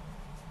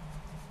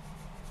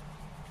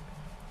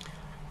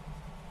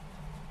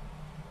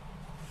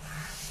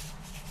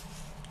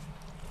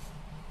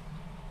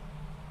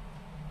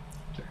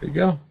 There you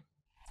go.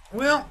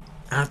 Well,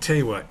 I'll tell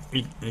you what.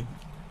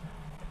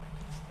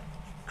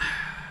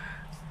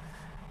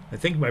 I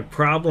think my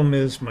problem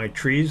is my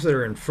trees that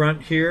are in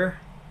front here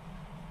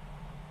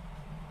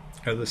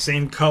are the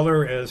same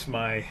color as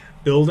my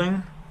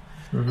building.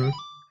 Hmm.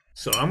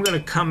 So I'm going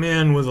to come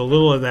in with a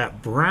little of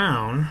that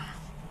brown,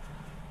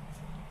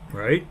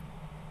 right?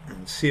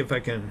 And see if I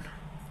can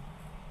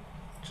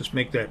just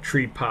make that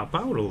tree pop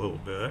out a little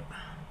bit.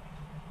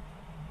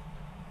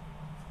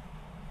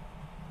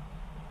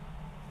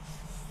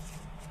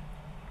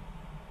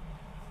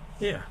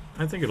 Yeah,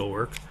 I think it'll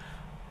work.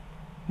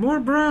 More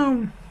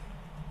brown.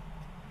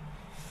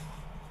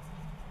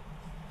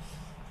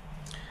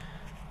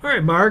 All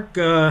right, Mark,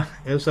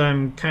 as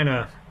I'm kind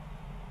of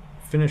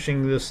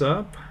finishing this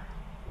up,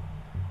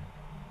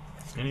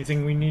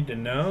 anything we need to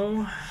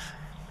know?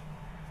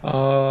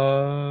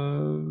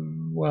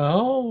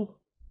 Well,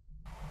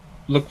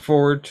 look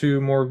forward to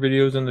more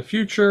videos in the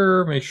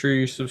future. Make sure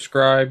you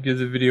subscribe, give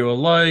the video a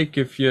like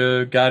if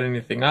you got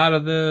anything out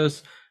of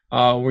this.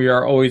 We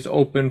are always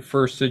open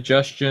for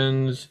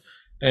suggestions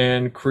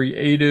and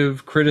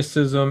creative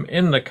criticism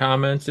in the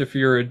comments. If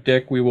you're a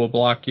dick, we will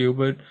block you,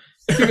 but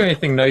if you got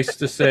anything nice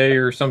to say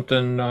or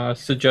something,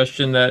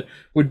 suggestion that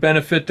would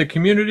benefit the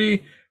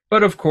community,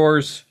 but of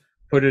course,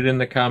 put it in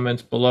the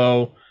comments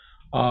below.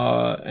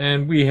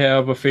 And we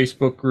have a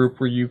Facebook group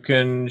where you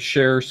can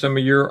share some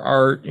of your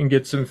art and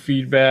get some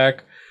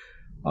feedback.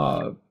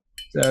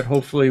 That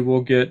hopefully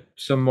will get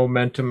some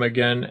momentum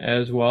again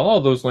as well. All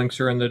those links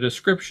are in the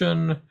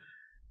description.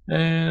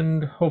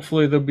 And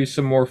hopefully there'll be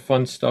some more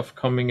fun stuff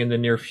coming in the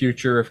near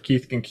future if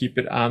Keith can keep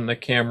it on the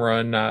camera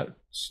and not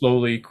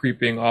slowly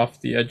creeping off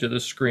the edge of the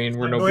screen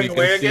where nobody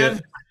can see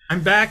it.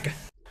 I'm back.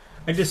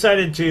 I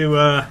decided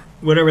to,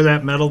 whatever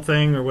that metal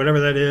thing or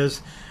whatever that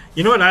is.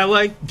 You know what I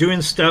like?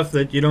 Doing stuff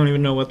that you don't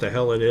even know what the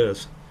hell it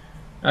is.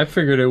 I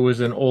figured it was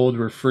an old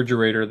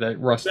refrigerator that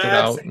rusted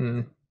out.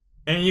 And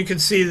you can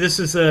see this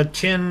is a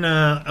tin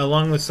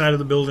along the side of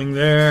the building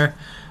there.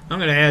 I'm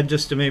going to add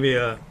just to maybe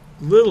a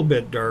little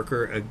bit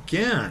darker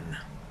again.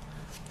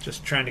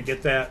 Just trying to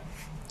get that.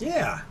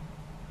 Yeah.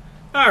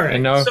 All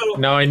right.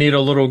 And now I need a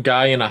little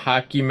guy in a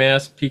hockey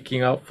mask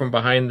peeking out from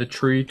behind the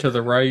tree to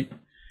the right.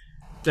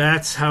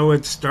 That's how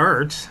it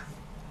starts.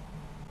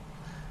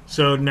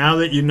 So now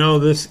that you know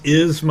this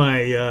is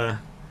my,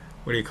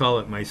 what do you call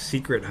it, my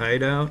secret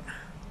hideout,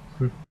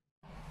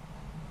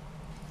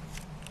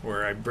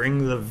 where I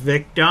bring the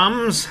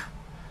victims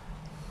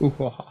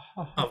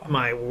of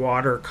my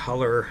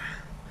watercolor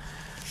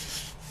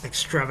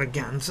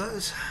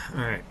extravaganzas.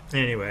 All right,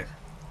 anyway.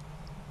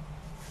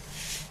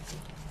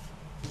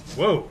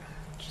 Whoa,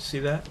 did you see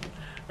that?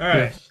 All right.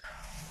 Yes.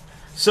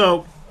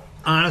 So,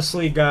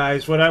 honestly,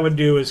 guys, what I would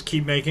do is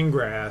keep making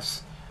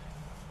grass.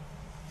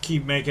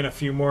 Keep making a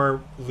few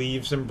more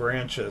leaves and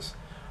branches.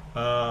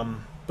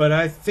 But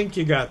I think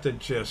you got the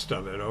gist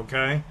of it,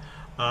 okay?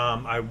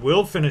 I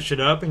will finish it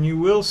up, and you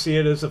will see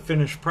it as a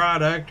finished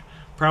product,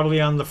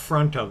 probably on the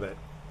front of it.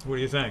 What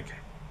do you think?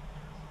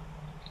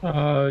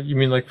 You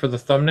mean like for the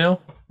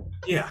thumbnail?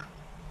 Yeah.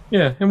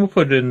 Yeah, and we'll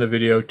put it in the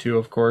video too,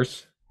 of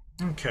course.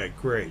 Okay,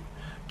 great.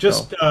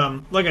 Just,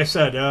 like I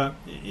said,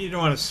 you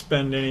don't want to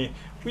spend any...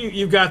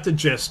 You got the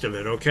gist of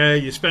it, okay?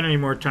 You spend any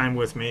more time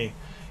with me,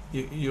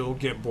 you'll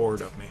get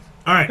bored of me.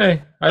 All right.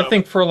 Hey, I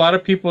think for a lot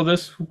of people,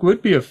 this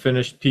would be a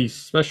finished piece,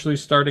 especially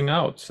starting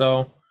out.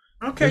 So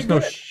there's no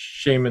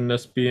shame in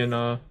this being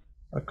a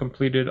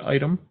completed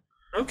item.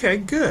 Okay,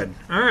 good.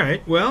 All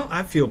right. Well,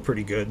 I feel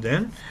pretty good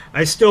then.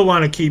 I still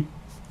want to keep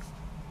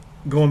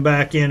going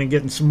back in and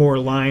getting some more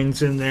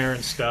lines in there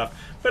and stuff,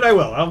 but I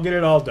will. I'll get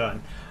it all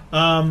done.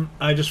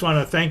 I just want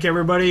to thank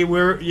everybody.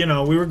 We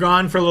were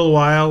gone for a little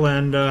while,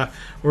 and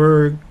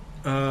we're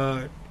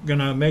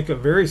gonna make a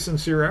very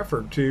sincere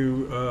effort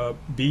to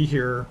be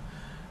here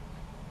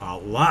a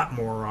lot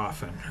more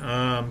often.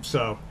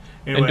 So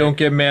anyway. And don't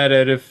get mad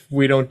at if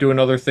we don't do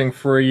another thing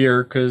for a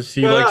year, because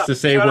he likes to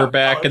say we're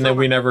back and then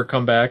we never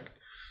come back.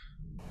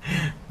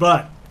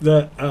 But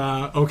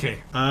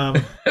okay.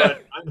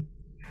 But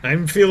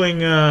I'm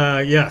feeling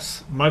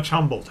yes, much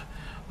humbled.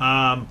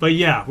 But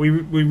yeah, we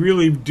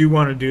really do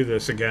want to do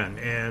this again,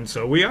 and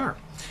so we are.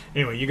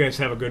 Anyway, you guys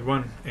have a good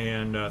one,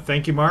 and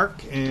thank you,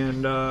 Mark,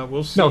 and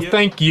we'll see No, you.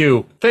 thank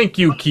you. Thank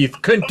you, Keith.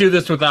 Couldn't do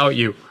this without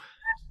you.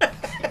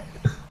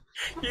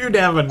 You'd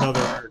have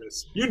another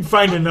artist. You'd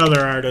find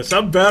another artist,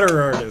 a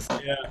better artist.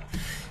 Yeah.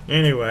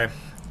 Anyway,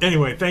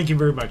 thank you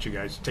very much, you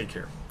guys. Take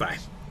care. Bye.